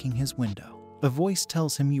by breaking his window. The voice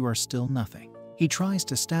tells him you are still nothing. He tries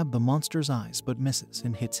to stab the monster's eyes but misses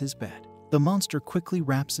and hits his bed. The monster quickly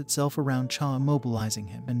wraps itself around Cha, immobilizing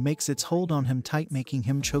him, and makes its hold on him tight, making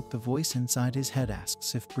him choke. The voice inside his head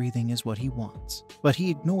asks if breathing is what he wants, but he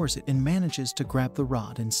ignores it and manages to grab the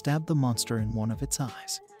rod and stab the monster in one of its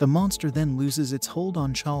eyes. The monster then loses its hold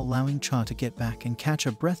on Cha, allowing Cha to get back and catch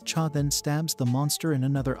a breath. Cha then stabs the monster in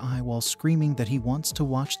another eye while screaming that he wants to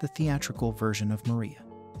watch the theatrical version of Maria,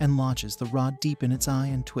 and lodges the rod deep in its eye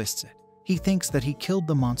and twists it. He thinks that he killed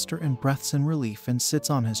the monster and breathes in relief and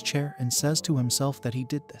sits on his chair and says to himself that he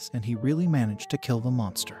did this and he really managed to kill the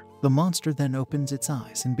monster. The monster then opens its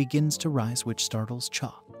eyes and begins to rise, which startles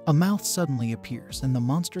Cha. A mouth suddenly appears and the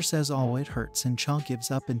monster says, "Oh, it hurts," and Cha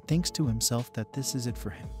gives up and thinks to himself that this is it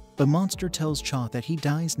for him. The monster tells Cha that he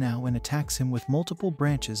dies now and attacks him with multiple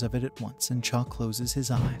branches of it at once, and Cha closes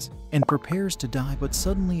his eyes and prepares to die, but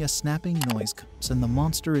suddenly a snapping noise comes and the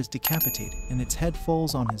monster is decapitated and its head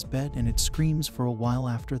falls on his bed and it screams for a while.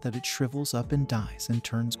 After that it shrivels up and dies and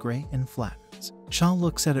turns gray and flattens. Cha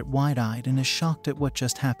looks at it wide-eyed and is shocked at what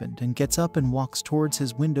just happened and gets up and walks towards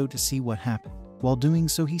his window to see what happened. While doing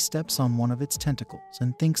so, he steps on one of its tentacles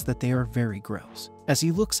and thinks that they are very gross. As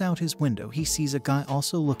he looks out his window, he sees a guy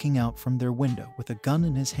also looking out from their window with a gun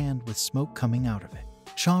in his hand with smoke coming out of it.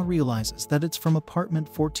 Cha realizes that it's from apartment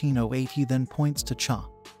 1408. He then points to Cha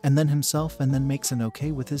and then himself and then makes an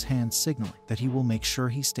okay with his hands, signaling that he will make sure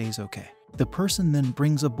he stays okay. The person then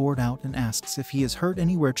brings a board out and asks if he is hurt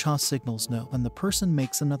anywhere. Cha signals no, and the person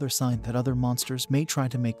makes another sign that other monsters may try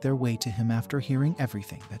to make their way to him after hearing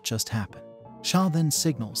everything that just happened. Cha then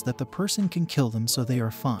signals that the person can kill them, so they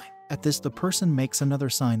are fine. At this, the person makes another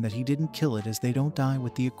sign that he didn't kill it, as they don't die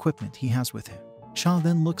with the equipment he has with him. Cha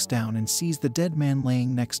then looks down and sees the dead man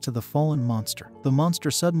laying next to the fallen monster. The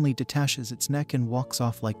monster suddenly detaches its neck and walks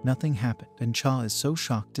off like nothing happened, and Cha is so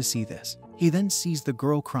shocked to see this. He then sees the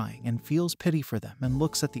girl crying and feels pity for them and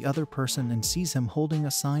looks at the other person and sees him holding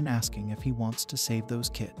a sign asking if he wants to save those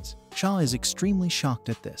kids. Cha is extremely shocked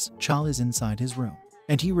at this. Cha is inside his room,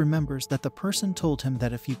 and he remembers that the person told him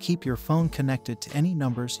that if you keep your phone connected to any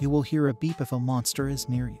numbers, you will hear a beep if a monster is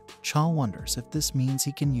near you. Cha wonders if this means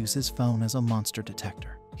he can use his phone as a monster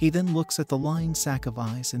detector. He then looks at the lying sack of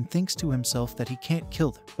eyes and thinks to himself that he can't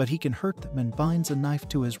kill them, but he can hurt them, and binds a knife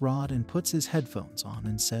to his rod and puts his headphones on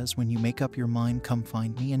and says, "When you make up your mind, come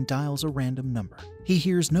find me," and dials a random number. He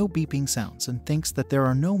hears no beeping sounds and thinks that there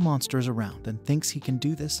are no monsters around and thinks he can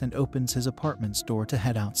do this, and opens his apartment's door to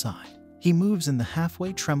head outside. He moves in the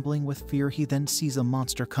halfway, trembling with fear. He then sees a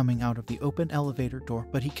monster coming out of the open elevator door,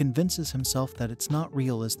 but he convinces himself that it's not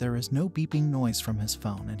real as there is no beeping noise from his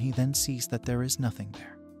phone, and he then sees that there is nothing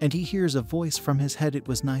there. And he hears a voice from his head, "It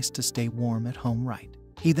was nice to stay warm at home, right?"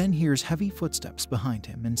 He then hears heavy footsteps behind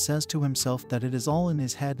him and says to himself that it is all in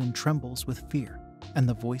his head and trembles with fear. And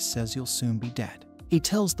the voice says, "You'll soon be dead." He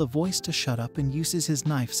tells the voice to shut up and uses his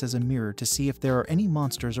knife as a mirror to see if there are any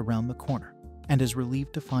monsters around the corner, and is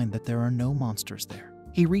relieved to find that there are no monsters there.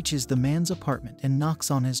 He reaches the man's apartment and knocks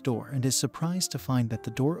on his door and is surprised to find that the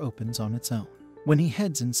door opens on its own. When he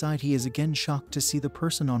heads inside, he is again shocked to see the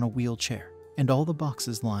person on a wheelchair and all the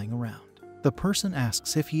boxes lying around. The person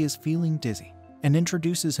asks if he is feeling dizzy and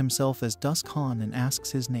introduces himself as Dusk Han and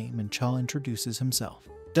asks his name, and Cha introduces himself.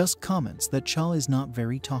 Dusk comments that Cha is not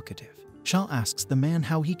very talkative. Cha asks the man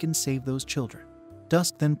how he can save those children.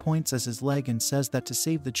 Dusk then points at his leg and says that to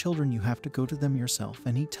save the children you have to go to them yourself,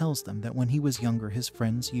 and he tells them that when he was younger his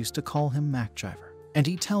friends used to call him MacGyver, and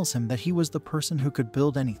he tells him that he was the person who could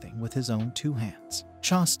build anything with his own two hands.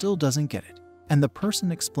 Cha still doesn't get it, and the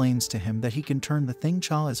person explains to him that he can turn the thing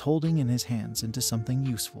Cha is holding in his hands into something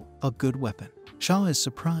useful, a good weapon. Cha is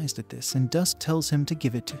surprised at this, and Dusk tells him to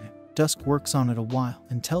give it to him. Dusk works on it a while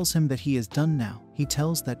and tells him that he is done now. He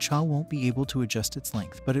tells that Cha won't be able to adjust its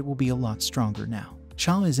length, but it will be a lot stronger now.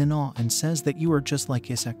 Cha is in awe and says that you are just like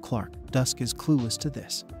Isaac Clarke. Dusk is clueless to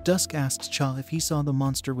this. Dusk asks Cha if he saw the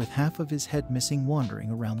monster with half of his head missing wandering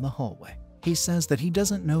around the hallway. He says that he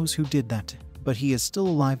doesn't know who did that to him, but he is still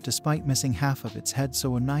alive despite missing half of its head,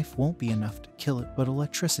 so a knife won't be enough to kill it, but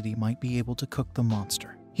electricity might be able to cook the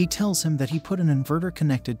monster. He tells him that he put an inverter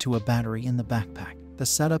connected to a battery in the backpack. The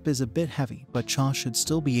setup is a bit heavy, but Cha should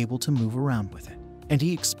still be able to move around with it. And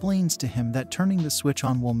he explains to him that turning the switch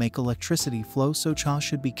on will make electricity flow, so Cha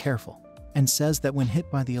should be careful, and says that when hit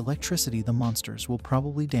by the electricity the monsters will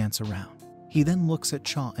probably dance around. He then looks at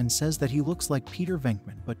Cha and says that he looks like Peter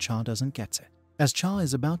Venkman, but Cha doesn't get it. As Cha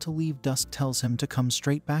is about to leave, Dusk tells him to come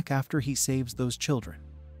straight back after he saves those children.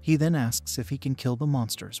 He then asks if he can kill the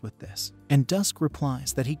monsters with this, and Dusk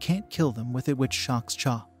replies that he can't kill them with it, which shocks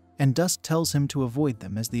Cha, and Dusk tells him to avoid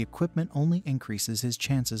them as the equipment only increases his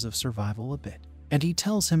chances of survival a bit. And he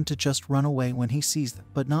tells him to just run away when he sees them,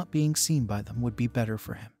 but not being seen by them would be better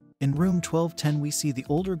for him. In room 1210 we see the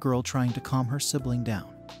older girl trying to calm her sibling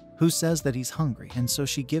down, who says that he's hungry, and so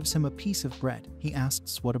she gives him a piece of bread. He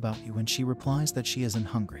asks, "What about you?" and she replies that she isn't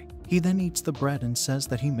hungry. He then eats the bread and says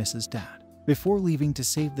that he misses Dad. Before leaving to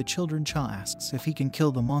save the children, Cha asks if he can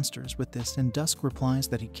kill the monsters with this, and Dusk replies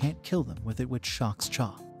that he can't kill them with it, which shocks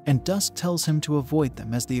Cha. And Dusk tells him to avoid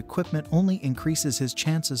them as the equipment only increases his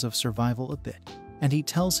chances of survival a bit. And he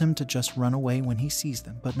tells him to just run away when he sees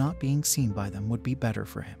them, but not being seen by them would be better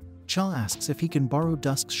for him. Cha asks if he can borrow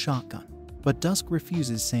Dusk's shotgun, but Dusk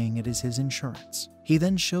refuses, saying it is his insurance. He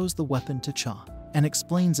then shows the weapon to Cha and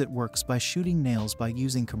explains it works by shooting nails by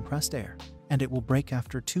using compressed air, and it will break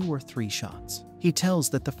after 2 or 3 shots. He tells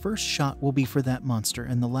that the first shot will be for that monster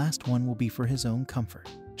and the last one will be for his own comfort.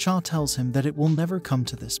 Cha tells him that it will never come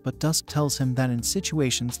to this, but Dusk tells him that in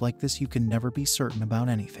situations like this you can never be certain about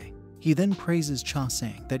anything. He then praises Cha,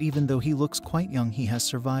 saying that even though he looks quite young, he has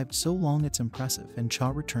survived so long it's impressive, and Cha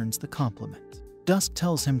returns the compliment. Dusk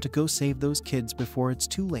tells him to go save those kids before it's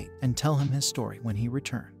too late and tell him his story when he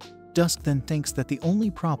returns. Dusk then thinks that the only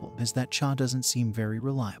problem is that Cha doesn't seem very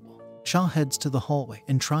reliable. Cha heads to the hallway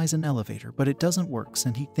and tries an elevator, but it doesn't work,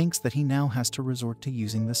 and he thinks that he now has to resort to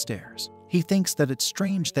using the stairs. He thinks that it's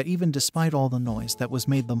strange that even despite all the noise that was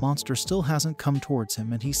made, the monster still hasn't come towards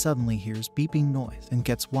him, and he suddenly hears beeping noise and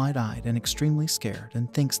gets wide-eyed and extremely scared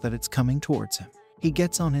and thinks that it's coming towards him. He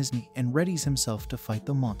gets on his knee and readies himself to fight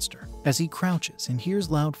the monster. As he crouches and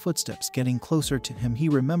hears loud footsteps getting closer to him, he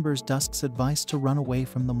remembers Dusk's advice to run away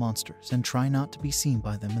from the monsters and try not to be seen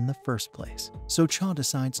by them in the first place. So Cha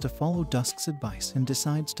decides to follow Dusk's advice and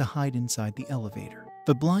decides to hide inside the elevator.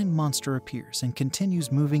 The blind monster appears and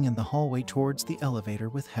continues moving in the hallway towards the elevator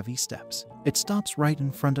with heavy steps. It stops right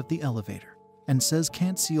in front of the elevator and says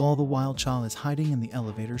can't see, all the while Cha is hiding in the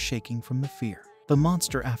elevator, shaking from the fear. The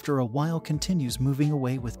monster after a while continues moving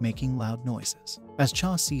away with making loud noises. As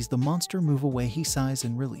Cha sees the monster move away, he sighs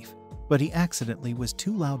in relief, but he accidentally was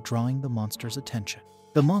too loud, drawing the monster's attention.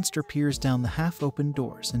 The monster peers down the half-open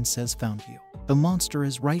doors and says found you. The monster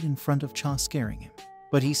is right in front of Cha, scaring him,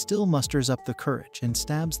 but he still musters up the courage and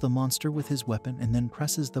stabs the monster with his weapon and then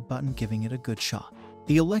presses the button, giving it a good shot.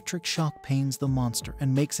 The electric shock pains the monster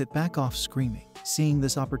and makes it back off screaming. Seeing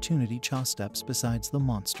this opportunity, Cha steps beside the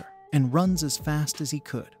monster and runs as fast as he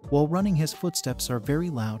could. While running, his footsteps are very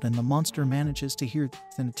loud and the monster manages to hear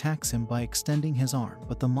this and attacks him by extending his arm,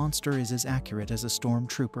 but the monster is as accurate as a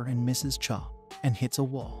stormtrooper and misses Cha and hits a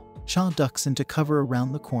wall. Cha ducks into cover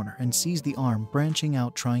around the corner and sees the arm branching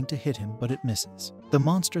out trying to hit him, but it misses. The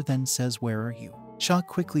monster then says, "Where are you?" Cha,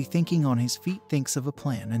 quickly thinking on his feet, thinks of a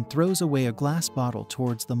plan and throws away a glass bottle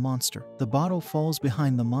towards the monster. The bottle falls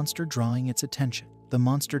behind the monster, drawing its attention. The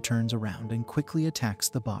monster turns around and quickly attacks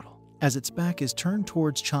the bottle. As its back is turned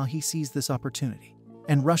towards Cha, he sees this opportunity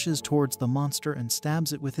and rushes towards the monster and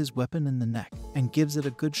stabs it with his weapon in the neck and gives it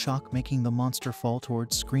a good shock, making the monster fall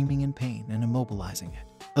towards, screaming in pain and immobilizing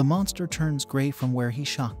it. The monster turns gray from where he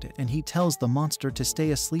shocked it, and he tells the monster to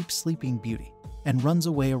stay asleep, Sleeping Beauty, and runs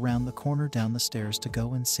away around the corner down the stairs to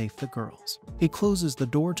go and save the girls. He closes the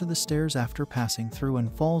door to the stairs after passing through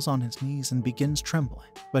and falls on his knees and begins trembling,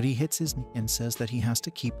 but he hits his knee and says that he has to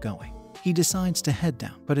keep going. He decides to head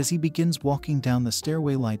down, but as he begins walking down the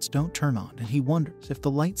stairway, lights don't turn on, and he wonders if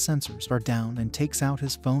the light sensors are down and takes out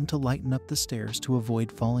his phone to lighten up the stairs to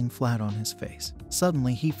avoid falling flat on his face.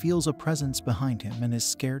 Suddenly, he feels a presence behind him and is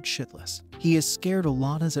scared shitless. He is scared a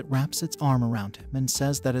lot as it wraps its arm around him and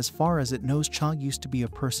says that as far as it knows, Cha used to be a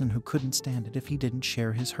person who couldn't stand it if he didn't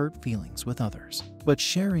share his hurt feelings with others. But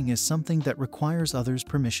sharing is something that requires others'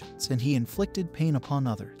 permissions, and he inflicted pain upon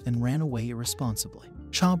others and ran away irresponsibly.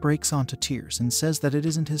 Cha breaks onto tears and says that it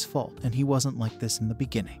isn't his fault and he wasn't like this in the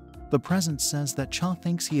beginning. The presence says that Cha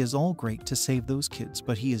thinks he is all great to save those kids,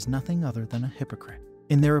 but he is nothing other than a hypocrite.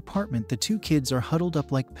 In their apartment, the two kids are huddled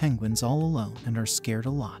up like penguins all alone and are scared a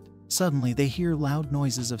lot. Suddenly, they hear loud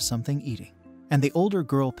noises of something eating, and the older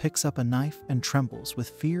girl picks up a knife and trembles with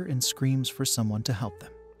fear and screams for someone to help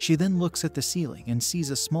them. She then looks at the ceiling and sees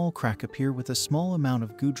a small crack appear with a small amount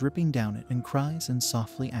of goo dripping down it and cries and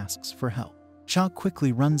softly asks for help. Cha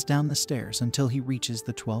quickly runs down the stairs until he reaches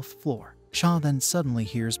the 12th floor. Cha then suddenly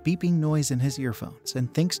hears beeping noise in his earphones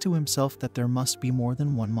and thinks to himself that there must be more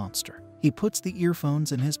than one monster. He puts the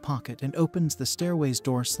earphones in his pocket and opens the stairway's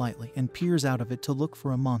door slightly and peers out of it to look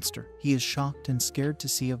for a monster. He is shocked and scared to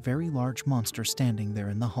see a very large monster standing there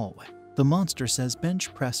in the hallway. The monster says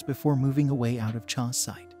bench press before moving away out of Cha's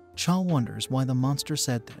sight. Cha wonders why the monster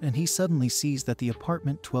said that, and he suddenly sees that the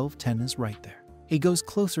apartment 1210 is right there. He goes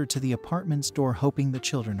closer to the apartment's door, hoping the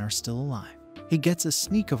children are still alive. He gets a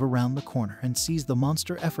sneak of around the corner and sees the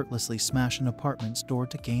monster effortlessly smash an apartment's door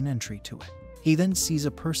to gain entry to it. He then sees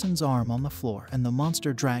a person's arm on the floor, and the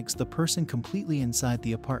monster drags the person completely inside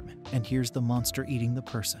the apartment and hears the monster eating the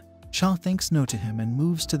person. Cha thinks no to him and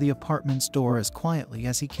moves to the apartment's door as quietly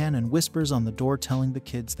as he can and whispers on the door, telling the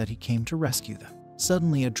kids that he came to rescue them.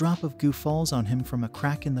 Suddenly, a drop of goo falls on him from a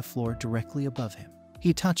crack in the floor directly above him.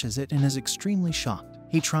 He touches it and is extremely shocked.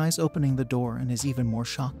 He tries opening the door and is even more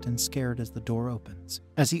shocked and scared as the door opens.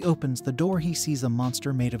 As he opens the door, he sees a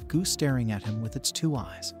monster made of goo staring at him with its two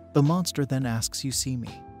eyes. The monster then asks, "You see me?"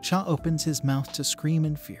 Cha opens his mouth to scream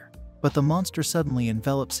in fear, but the monster suddenly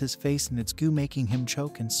envelops his face in its goo, making him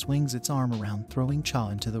choke, and swings its arm around, throwing Cha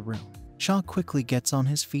into the room. Cha quickly gets on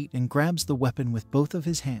his feet and grabs the weapon with both of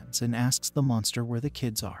his hands and asks the monster where the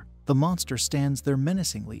kids are. The monster stands there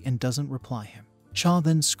menacingly and doesn't reply him. Cha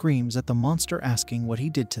then screams at the monster asking what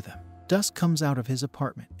he did to them. Dusk comes out of his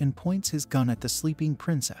apartment and points his gun at the sleeping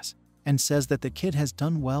princess and says that the kid has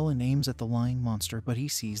done well and aims at the lying monster, but he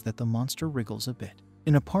sees that the monster wriggles a bit.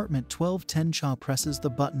 In apartment 1210, Cha presses the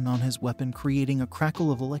button on his weapon, creating a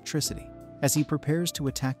crackle of electricity as he prepares to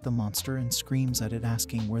attack the monster and screams at it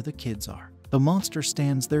asking where the kids are. The monster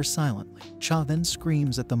stands there silently. Cha then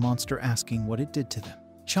screams at the monster asking what it did to them.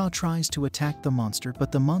 Cha tries to attack the monster,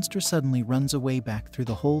 but the monster suddenly runs away back through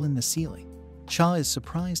the hole in the ceiling. Cha is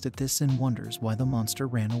surprised at this and wonders why the monster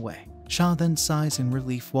ran away. Cha then sighs in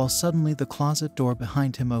relief while suddenly the closet door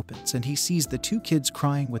behind him opens and he sees the two kids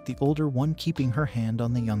crying, with the older one keeping her hand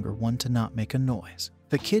on the younger one to not make a noise.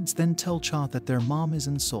 The kids then tell Cha that their mom is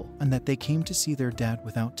in Seoul and that they came to see their dad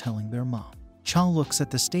without telling their mom. Cha looks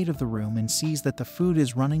at the state of the room and sees that the food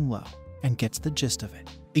is running low and gets the gist of it.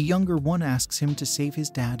 The younger one asks him to save his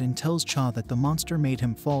dad and tells Cha that the monster made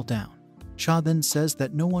him fall down. Cha then says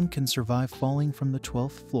that no one can survive falling from the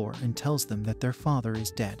 12th floor and tells them that their father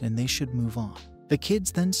is dead and they should move on. The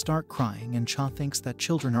kids then start crying and Cha thinks that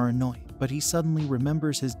children are annoying, but he suddenly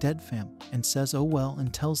remembers his dead family and says oh well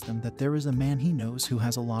and tells them that there is a man he knows who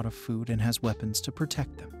has a lot of food and has weapons to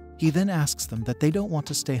protect them. He then asks them that they don't want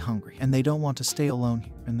to stay hungry and they don't want to stay alone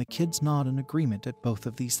here, and the kids nod in agreement at both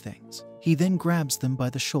of these things. He then grabs them by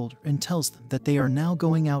the shoulder and tells them that they are now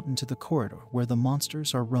going out into the corridor where the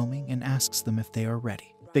monsters are roaming and asks them if they are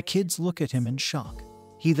ready. The kids look at him in shock.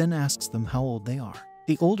 He then asks them how old they are.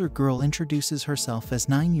 The older girl introduces herself as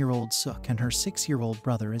 9-year-old Suk and her 6-year-old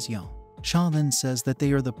brother as Young. Cha then says that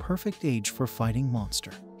they are the perfect age for fighting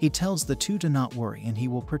monster. He tells the two to not worry and he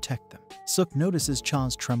will protect them. Suk notices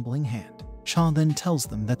Cha's trembling hand. Cha then tells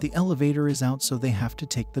them that the elevator is out, so they have to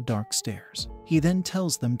take the dark stairs. He then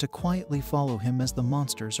tells them to quietly follow him as the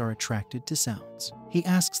monsters are attracted to sounds. He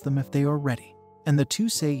asks them if they are ready, and the two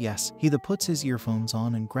say yes. He then puts his earphones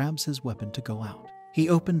on and grabs his weapon to go out. He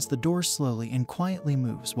opens the door slowly and quietly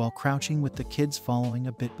moves while crouching, with the kids following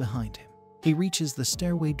a bit behind him. He reaches the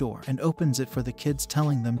stairway door and opens it for the kids,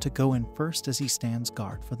 telling them to go in first as he stands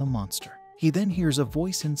guard for the monster. He then hears a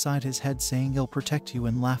voice inside his head saying he'll protect you,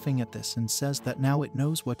 and laughing at this, and says that now it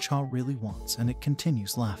knows what Cha really wants, and it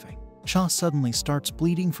continues laughing. Cha suddenly starts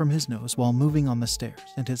bleeding from his nose while moving on the stairs,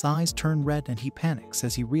 and his eyes turn red and he panics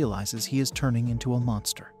as he realizes he is turning into a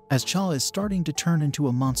monster. As Cha is starting to turn into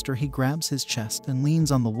a monster, he grabs his chest and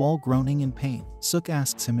leans on the wall groaning in pain. Suk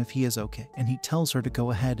asks him if he is okay and he tells her to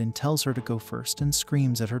go ahead and tells her to go first and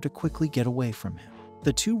screams at her to quickly get away from him.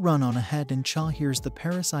 The two run on ahead and Cha hears the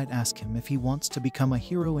parasite ask him if he wants to become a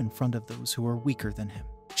hero in front of those who are weaker than him.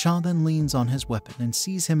 Cha then leans on his weapon and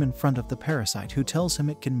sees him in front of the parasite, who tells him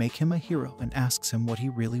it can make him a hero and asks him what he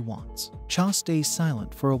really wants. Cha stays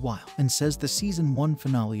silent for a while and says the season 1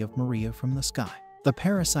 finale of Maria from the Sky. The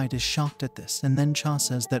parasite is shocked at this, and then Cha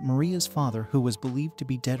says that Maria's father, who was believed to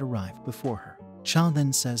be dead, arrived before her. Cha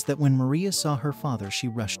then says that when Maria saw her father she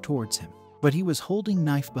rushed towards him, but he was holding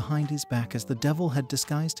knife behind his back as the devil had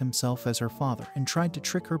disguised himself as her father and tried to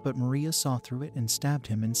trick her, but Maria saw through it and stabbed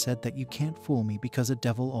him and said that you can't fool me because a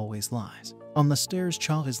devil always lies. On the stairs,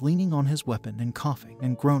 Cha is leaning on his weapon and coughing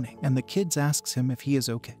and groaning, and the kids asks him if he is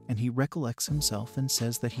okay, and he recollects himself and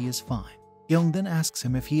says that he is fine. Young then asks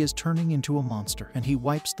him if he is turning into a monster, and he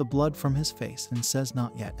wipes the blood from his face and says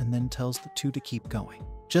not yet, and then tells the two to keep going.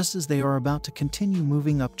 Just as they are about to continue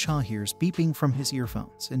moving up, Cha hears beeping from his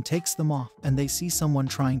earphones and takes them off, and they see someone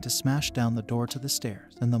trying to smash down the door to the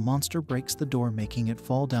stairs, and the monster breaks the door, making it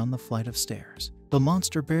fall down the flight of stairs. The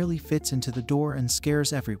monster barely fits into the door and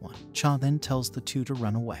scares everyone. Cha then tells the two to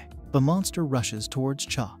run away. The monster rushes towards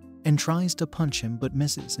Cha and tries to punch him but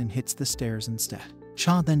misses and hits the stairs instead.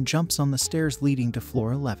 Cha then jumps on the stairs leading to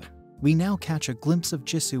floor 11. We now catch a glimpse of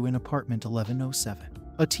Jisoo in apartment 1107.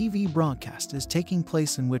 A TV broadcast is taking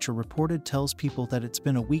place in which a reporter tells people that it's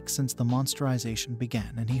been a week since the monsterization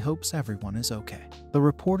began and he hopes everyone is okay. The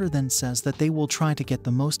reporter then says that they will try to get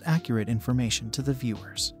the most accurate information to the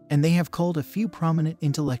viewers, and they have called a few prominent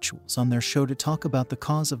intellectuals on their show to talk about the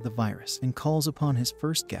cause of the virus, and calls upon his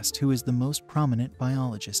first guest, who is the most prominent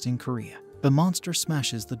biologist in Korea. The monster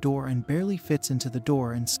smashes the door and barely fits into the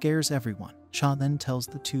door and scares everyone. Cha then tells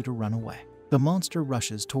the two to run away. The monster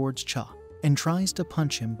rushes towards Cha and tries to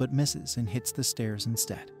punch him but misses and hits the stairs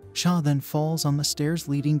instead. Cha then falls on the stairs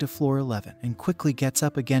leading to floor 11 and quickly gets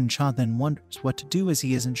up again. Cha then wonders what to do as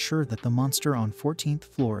he isn't sure that the monster on 14th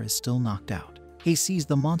floor is still knocked out. He sees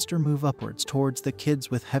the monster move upwards towards the kids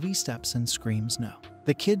with heavy steps and screams no.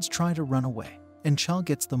 The kids try to run away, and Cha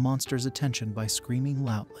gets the monster's attention by screaming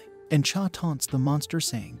loudly. and Cha taunts the monster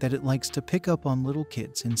saying that it likes to pick up on little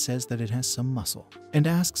kids and says that it has some muscle, and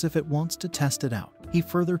asks if it wants to test it out. He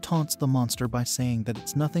further taunts the monster by saying that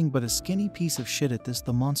it's nothing but a skinny piece of shit. At this,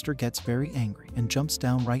 the monster gets very angry and jumps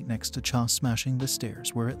down right next to Cha, smashing the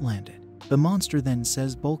stairs where it landed. The monster then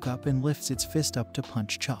says bulk up and lifts its fist up to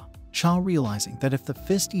punch Cha. Cha, realizing that if the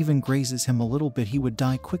fist even grazes him a little bit he would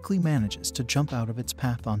die, quickly manages to jump out of its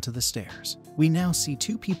path onto the stairs. We now see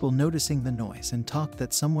two people noticing the noise and talk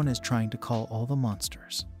that someone is trying to call all the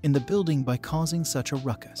monsters in the building by causing such a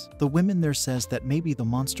ruckus. The women there says that maybe the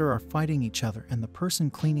monster are fighting each other, and the person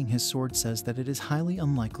cleaning his sword says that it is highly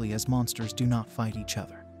unlikely as monsters do not fight each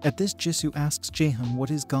other. At this, Jisoo asks Jaehyun what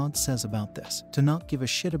his god says about this, to not give a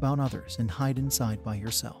shit about others and hide inside by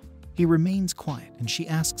yourself. He remains quiet and she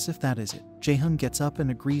asks if that is it. Jaehyun gets up and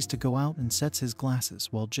agrees to go out and sets his glasses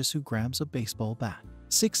while Jisoo grabs a baseball bat.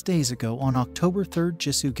 6 days ago, on October 3rd,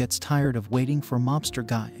 Jisoo gets tired of waiting for Mobster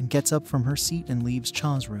Guy and gets up from her seat and leaves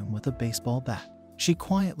Cha's room with a baseball bat. She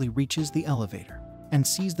quietly reaches the elevator and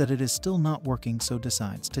sees that it is still not working, so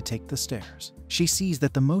decides to take the stairs. She sees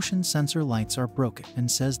that the motion sensor lights are broken and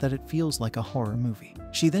says that it feels like a horror movie.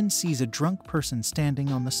 She then sees a drunk person standing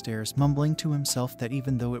on the stairs mumbling to himself that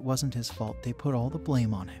even though it wasn't his fault, they put all the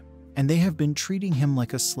blame on him. And they have been treating him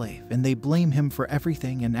like a slave and they blame him for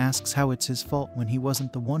everything, and asks how it's his fault when he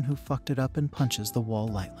wasn't the one who fucked it up, and punches the wall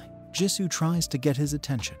lightly. Jisoo tries to get his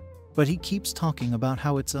attention, but he keeps talking about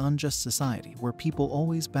how it's an unjust society where people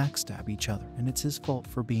always backstab each other and it's his fault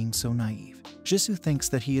for being so naive. Jisoo thinks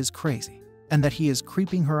that he is crazy and that he is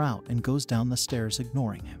creeping her out and goes down the stairs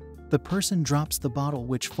ignoring him. The person drops the bottle,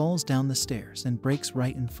 which falls down the stairs and breaks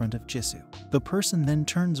right in front of Jisoo. The person then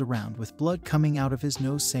turns around with blood coming out of his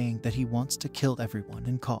nose, saying that he wants to kill everyone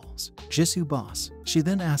and calls Jisoo boss. She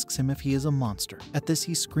then asks him if he is a monster. At this,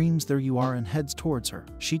 he screams "There you are" and heads towards her.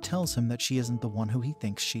 She tells him that she isn't the one who he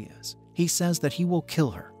thinks she is. He says that he will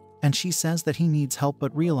kill her, and she says that he needs help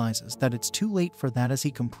but realizes that it's too late for that as he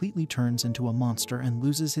completely turns into a monster and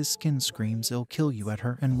loses his skin, screams "I'll kill you" at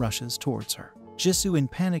her and rushes towards her. Jisoo in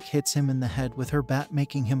panic hits him in the head with her bat,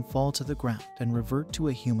 making him fall to the ground and revert to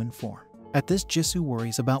a human form. At this, Jisoo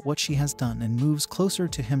worries about what she has done and moves closer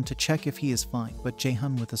to him to check if he is fine, but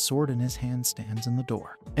Jaehyun with a sword in his hand stands in the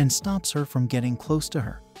door and stops her from getting close to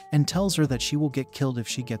her and tells her that she will get killed if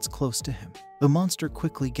she gets close to him. The monster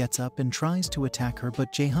quickly gets up and tries to attack her,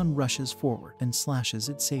 but Jaehyun rushes forward and slashes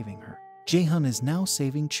it, saving her. Jaehyun is now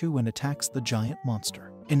saving Chu and attacks the giant monster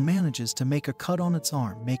and manages to make a cut on its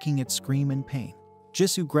arm, making it scream in pain.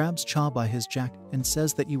 Jisoo grabs Cha by his jacket and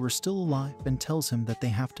says that you are still alive, and tells him that they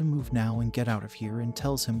have to move now and get out of here, and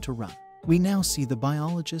tells him to run. We now see the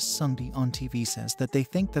biologist Sungdi on TV says that they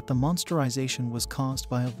think that the monsterization was caused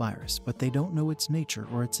by a virus, but they don't know its nature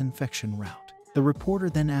or its infection route. The reporter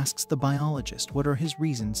then asks the biologist what are his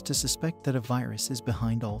reasons to suspect that a virus is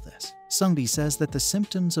behind all this. Sungdi says that the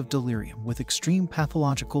symptoms of delirium with extreme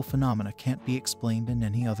pathological phenomena can't be explained in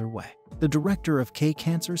any other way. The director of K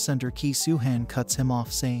Cancer Center, Ki Soo-han, cuts him off,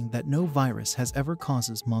 saying that no virus has ever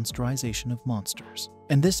causes monsterization of monsters,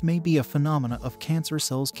 and this may be a phenomena of cancer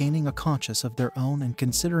cells gaining a conscious of their own, and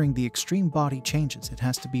considering the extreme body changes it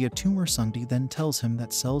has to be a tumor. Sungdi then tells him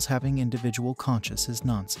that cells having individual conscious is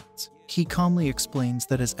nonsense. He calmly explains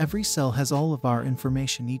that as every cell has all of our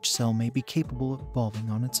information, each cell may be capable of evolving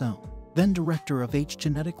on its own. Then director of H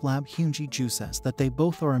Genetic Lab Hyunji Ju says that they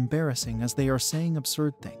both are embarrassing as they are saying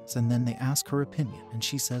absurd things, and then they ask her opinion and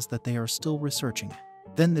she says that they are still researching it.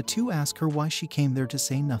 Then the two ask her why she came there to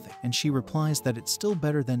say nothing, and she replies that it's still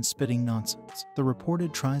better than spitting nonsense. The reporter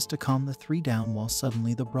tries to calm the three down while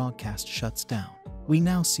suddenly the broadcast shuts down. We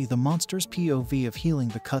now see the monster's POV of healing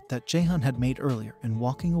the cut that Jaehyun had made earlier and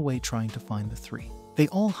walking away trying to find the three. They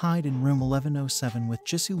all hide in room 1107 with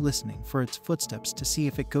Jisoo listening for its footsteps to see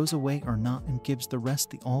if it goes away or not, and gives the rest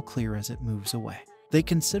the all clear as it moves away. They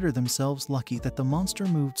consider themselves lucky that the monster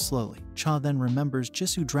moved slowly. Cha then remembers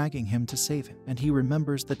Jisoo dragging him to save him, and he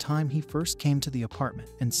remembers the time he first came to the apartment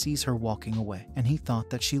and sees her walking away, and he thought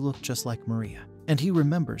that she looked just like Maria. And he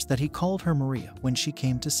remembers that he called her Maria when she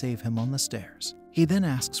came to save him on the stairs. He then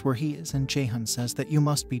asks where he is, and Jaehyun says that you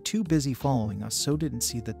must be too busy following us, so didn't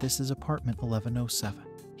see that this is apartment 1107.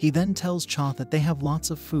 He then tells Cha that they have lots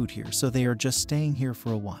of food here, so they are just staying here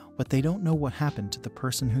for a while, but they don't know what happened to the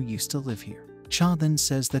person who used to live here. Cha then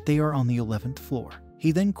says that they are on the 11th floor.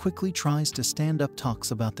 He then quickly tries to stand up,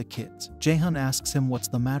 talks about the kids. Jaehyun asks him what's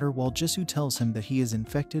the matter, while Jisoo tells him that he is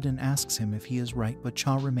infected and asks him if he is right, but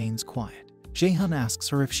Cha remains quiet. Jaehyun asks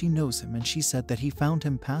her if she knows him, and she said that he found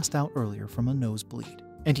him passed out earlier from a nosebleed,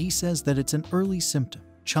 and he says that it's an early symptom.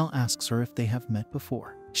 Cha asks her if they have met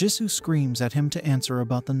before. Jisoo screams at him to answer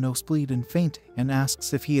about the nosebleed and fainting and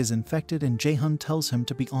asks if he is infected, and Jaehyun tells him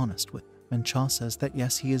to be honest with him, and Cha says that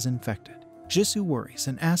yes, he is infected. Jisoo worries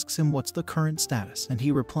and asks him what's the current status, and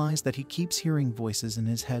he replies that he keeps hearing voices in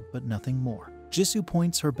his head but nothing more. Jisoo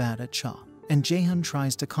points her bat at Cha, and Jaehyun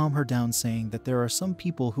tries to calm her down, saying that there are some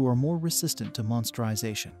people who are more resistant to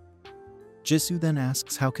monsterization. Jisoo then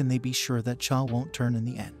asks how can they be sure that Cha won't turn in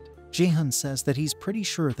the end. Jaehyun says that he's pretty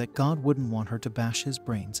sure that God wouldn't want her to bash his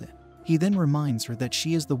brains in. He then reminds her that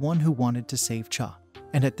she is the one who wanted to save Cha,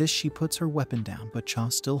 and at this she puts her weapon down, but Cha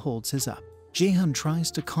still holds his up. Jaehyun tries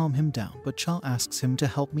to calm him down, but Cha asks him to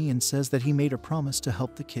help me and says that he made a promise to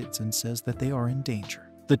help the kids and says that they are in danger.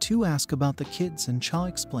 The two ask about the kids and Cha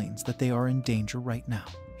explains that they are in danger right now.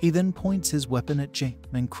 He then points his weapon at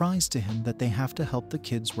Jaehyun and cries to him that they have to help the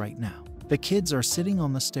kids right now. The kids are sitting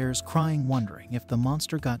on the stairs crying, wondering if the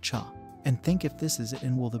monster got Cha, and think if this is it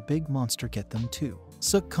and will the big monster get them too.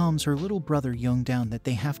 Suk calms her little brother Young down that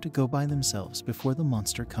they have to go by themselves before the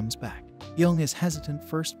monster comes back. Young is hesitant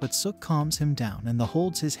first, but Suk calms him down and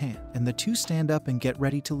holds his hand, and the two stand up and get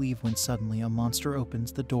ready to leave when suddenly a monster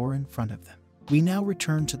opens the door in front of them. We now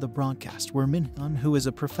return to the broadcast where Manhwa, who is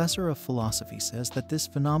a professor of philosophy, says that this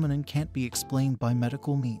phenomenon can't be explained by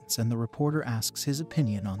medical means, and the reporter asks his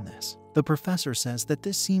opinion on this. The professor says that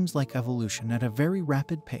this seems like evolution at a very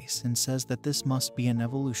rapid pace and says that this must be an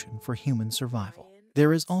evolution for human survival.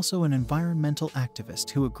 There is also an environmental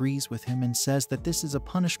activist who agrees with him and says that this is a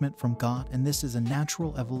punishment from God and this is a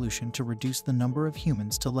natural evolution to reduce the number of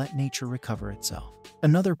humans to let nature recover itself.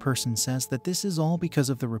 Another person says that this is all because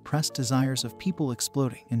of the repressed desires of people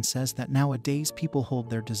exploding and says that nowadays people hold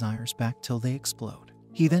their desires back till they explode.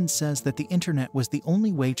 He then says that the internet was the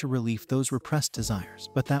only way to relieve those repressed desires,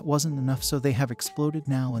 but that wasn't enough, so they have exploded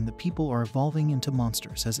now and the people are evolving into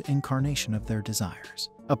monsters as an incarnation of their desires.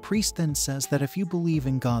 A priest then says that if you believe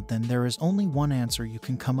in God, then there is only one answer you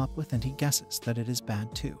can come up with, and he guesses that it is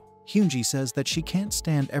bad too. Hyunji says that she can't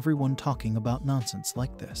stand everyone talking about nonsense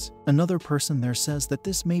like this. Another person there says that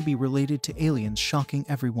this may be related to aliens shocking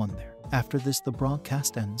everyone there. After this, the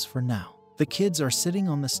broadcast ends for now. The kids are sitting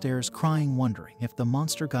on the stairs crying, wondering if the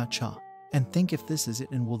monster got Cha, and think if this is it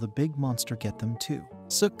and will the big monster get them too.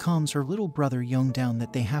 Suk calms her little brother Young down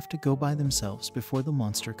that they have to go by themselves before the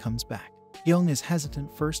monster comes back. Young is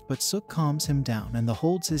hesitant first, but Suk calms him down and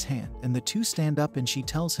holds his hand, and the two stand up and she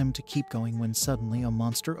tells him to keep going when suddenly a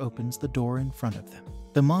monster opens the door in front of them.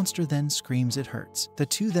 The monster then screams it hurts. The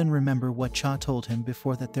two then remember what Cha told him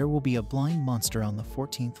before, that there will be a blind monster on the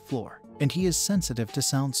 14th floor, and he is sensitive to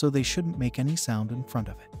sound, so they shouldn't make any sound in front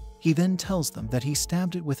of it. He then tells them that he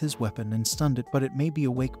stabbed it with his weapon and stunned it, but it may be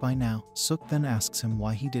awake by now. Suk then asks him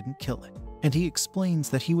why he didn't kill it, and he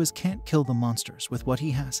explains that he can't kill the monsters with what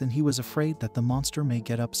he has, and he was afraid that the monster may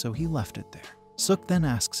get up, so he left it there. Suk then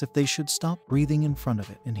asks if they should stop breathing in front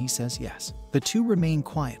of it, and he says yes. The two remain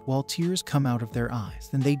quiet while tears come out of their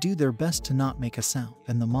eyes, and they do their best to not make a sound,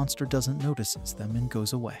 and the monster doesn't notice them and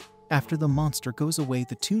goes away. After the monster goes away,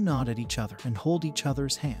 the two nod at each other and hold each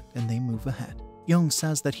other's hand, and they move ahead. Young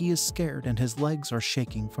says that he is scared and his legs are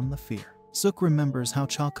shaking from the fear. Suk remembers how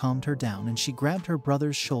Cha calmed her down and she grabbed her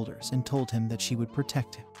brother's shoulders and told him that she would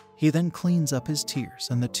protect him. He then cleans up his tears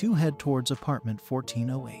and the two head towards apartment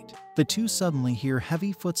 1408. The two suddenly hear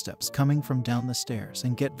heavy footsteps coming from down the stairs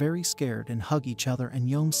and get very scared and hug each other, and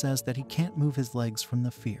Young says that he can't move his legs from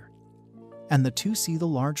the fear. And the two see the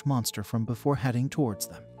large monster from before heading towards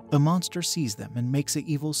them. The monster sees them and makes an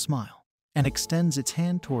evil smile and extends its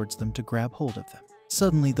hand towards them to grab hold of them.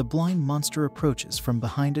 Suddenly, the blind monster approaches from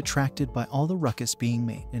behind, attracted by all the ruckus being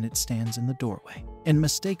made, and it stands in the doorway and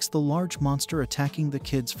mistakes the large monster attacking the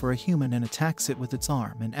kids for a human and attacks it with its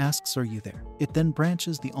arm and asks, "Are you there?" It then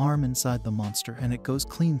branches the arm inside the monster and it goes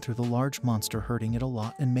clean through the large monster, hurting it a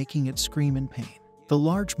lot and making it scream in pain. The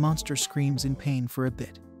large monster screams in pain for a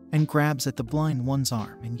bit and grabs at the blind one's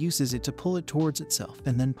arm and uses it to pull it towards itself,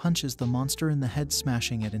 and then punches the monster in the head,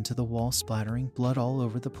 smashing it into the wall, splattering blood all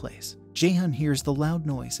over the place. Jaehyun hears the loud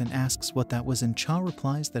noise and asks what that was, and Cha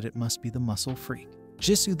replies that it must be the muscle freak.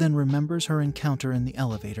 Jisoo then remembers her encounter in the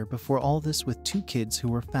elevator before all this with two kids who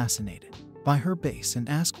were fascinated by her base and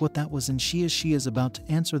ask what that was, and she is about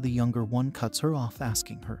to answer, the younger one cuts her off,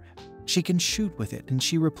 asking her if she can shoot with it, and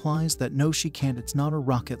she replies that no, she can't, it's not a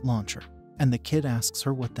rocket launcher. And the kid asks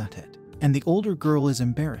her what that is, and the older girl is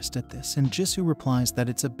embarrassed at this, and Jisoo replies that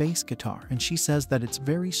it's a bass guitar, and she says that it's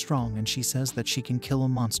very strong, and she says that she can kill a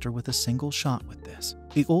monster with a single shot with this.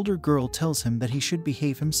 The older girl tells him that he should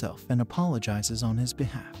behave himself and apologizes on his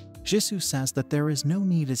behalf. Jisoo says that there is no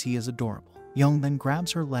need as he is adorable. Young then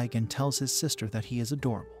grabs her leg and tells his sister that he is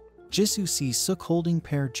adorable. Jisoo sees Suk holding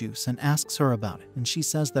pear juice and asks her about it, and she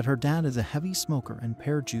says that her dad is a heavy smoker and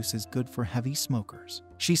pear juice is good for heavy smokers.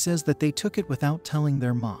 She says that they took it without telling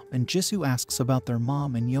their mom, and Jisoo asks about their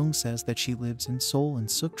mom, and Young says that she lives in Seoul, and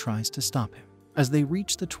Suk tries to stop him. As they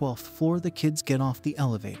reach the 12th floor, the kids get off the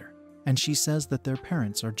elevator, and she says that their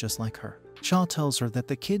parents are just like her. Cha tells her that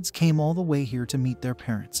the kids came all the way here to meet their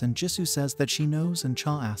parents, and Jisoo says that she knows, and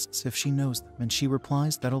Cha asks if she knows them, and she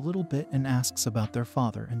replies that a little bit and asks about their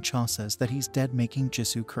father, and Cha says that he's dead, making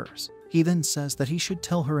Jisoo curse. He then says that he should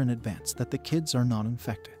tell her in advance that the kids are not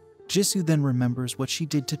infected. Jisoo then remembers what she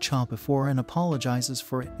did to Cha before and apologizes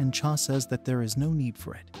for it, and Cha says that there is no need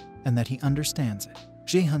for it, and that he understands it.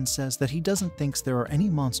 Jaehyun says that he doesn't think there are any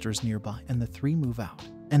monsters nearby, and the three move out,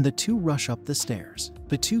 and the two rush up the stairs.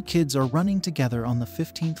 The two kids are running together on the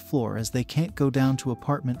 15th floor as they can't go down to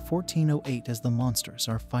apartment 1408 as the monsters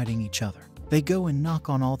are fighting each other. They go and knock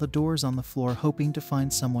on all the doors on the floor hoping to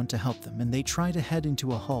find someone to help them, and they try to head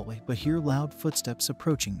into a hallway but hear loud footsteps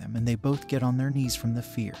approaching them, and they both get on their knees from the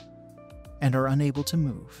fear and are unable to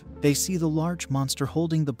move. They see the large monster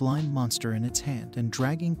holding the blind monster in its hand and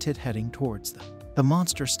dragging Tit heading towards them. The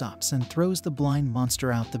monster stops and throws the blind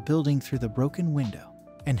monster out the building through the broken window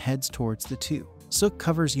and heads towards the two. Suk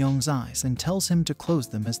covers Young's eyes and tells him to close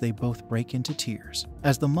them as they both break into tears.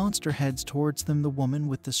 As the monster heads towards them, the woman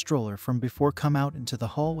with the stroller from before comes out into the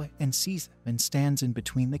hallway and sees them and stands in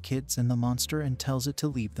between the kids and the monster and tells it to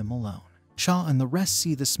leave them alone. Cha and the rest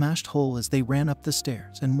see the smashed hole as they ran up the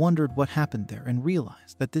stairs and wondered what happened there, and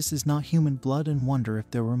realized that this is not human blood, and wonder if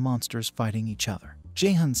there were monsters fighting each other.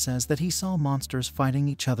 Jaehyun says that he saw monsters fighting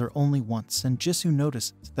each other only once, and Jisoo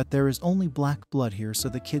notices that there is only black blood here, so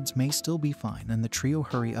the kids may still be fine, and the trio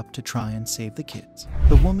hurry up to try and save the kids.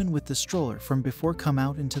 The woman with the stroller from before comes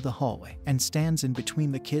out into the hallway and stands in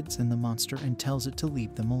between the kids and the monster and tells it to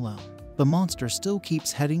leave them alone. The monster still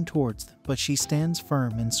keeps heading towards them, but she stands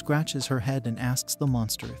firm and scratches her head and asks the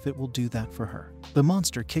monster if it will do that for her. The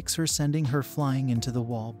monster kicks her, sending her flying into the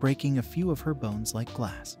wall, breaking a few of her bones like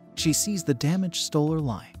glass. She sees the damaged stroller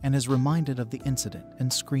lying and is reminded of the incident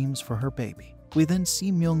and screams for her baby. We then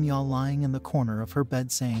see Myung-ya lying in the corner of her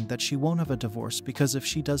bed saying that she won't have a divorce because if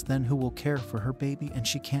she does, then who will care for her baby, and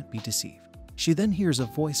she can't be deceived. She then hears a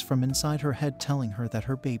voice from inside her head telling her that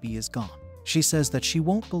her baby is gone. She says that she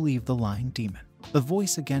won't believe the lying demon. The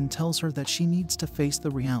voice again tells her that she needs to face the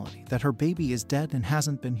reality that her baby is dead and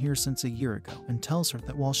hasn't been here since a year ago, and tells her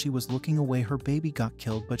that while she was looking away her baby got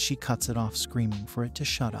killed, but she cuts it off, screaming for it to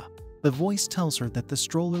shut up. The voice tells her that the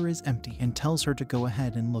stroller is empty and tells her to go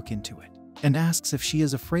ahead and look into it, and asks if she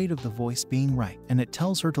is afraid of the voice being right, and it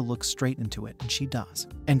tells her to look straight into it, and she does,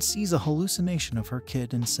 and sees a hallucination of her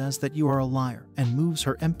kid and says that you are a liar, and moves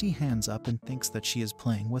her empty hands up and thinks that she is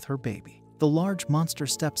playing with her baby. The large monster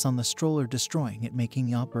steps on the stroller, destroying it, making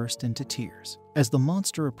Ya burst into tears. As the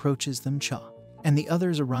monster approaches them, Cha and the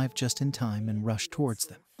others arrive just in time and rush towards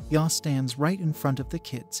them. Ya stands right in front of the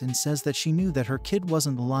kids and says that she knew that her kid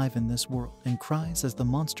wasn't alive in this world, and cries as the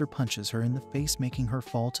monster punches her in the face, making her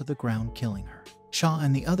fall to the ground, killing her. Cha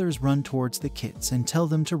and the others run towards the kids and tell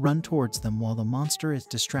them to run towards them while the monster is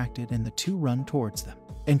distracted, and the two run towards them.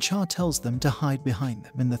 And Cha tells them to hide behind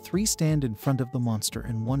them, and the three stand in front of the monster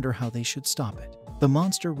and wonder how they should stop it. The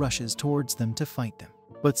monster rushes towards them to fight them,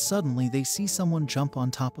 but suddenly they see someone jump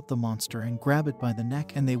on top of the monster and grab it by the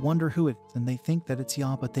neck, and they wonder who it is, and they think that it's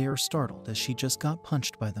Ya, but they are startled as she just got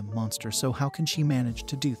punched by the monster, so how can she manage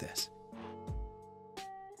to do this?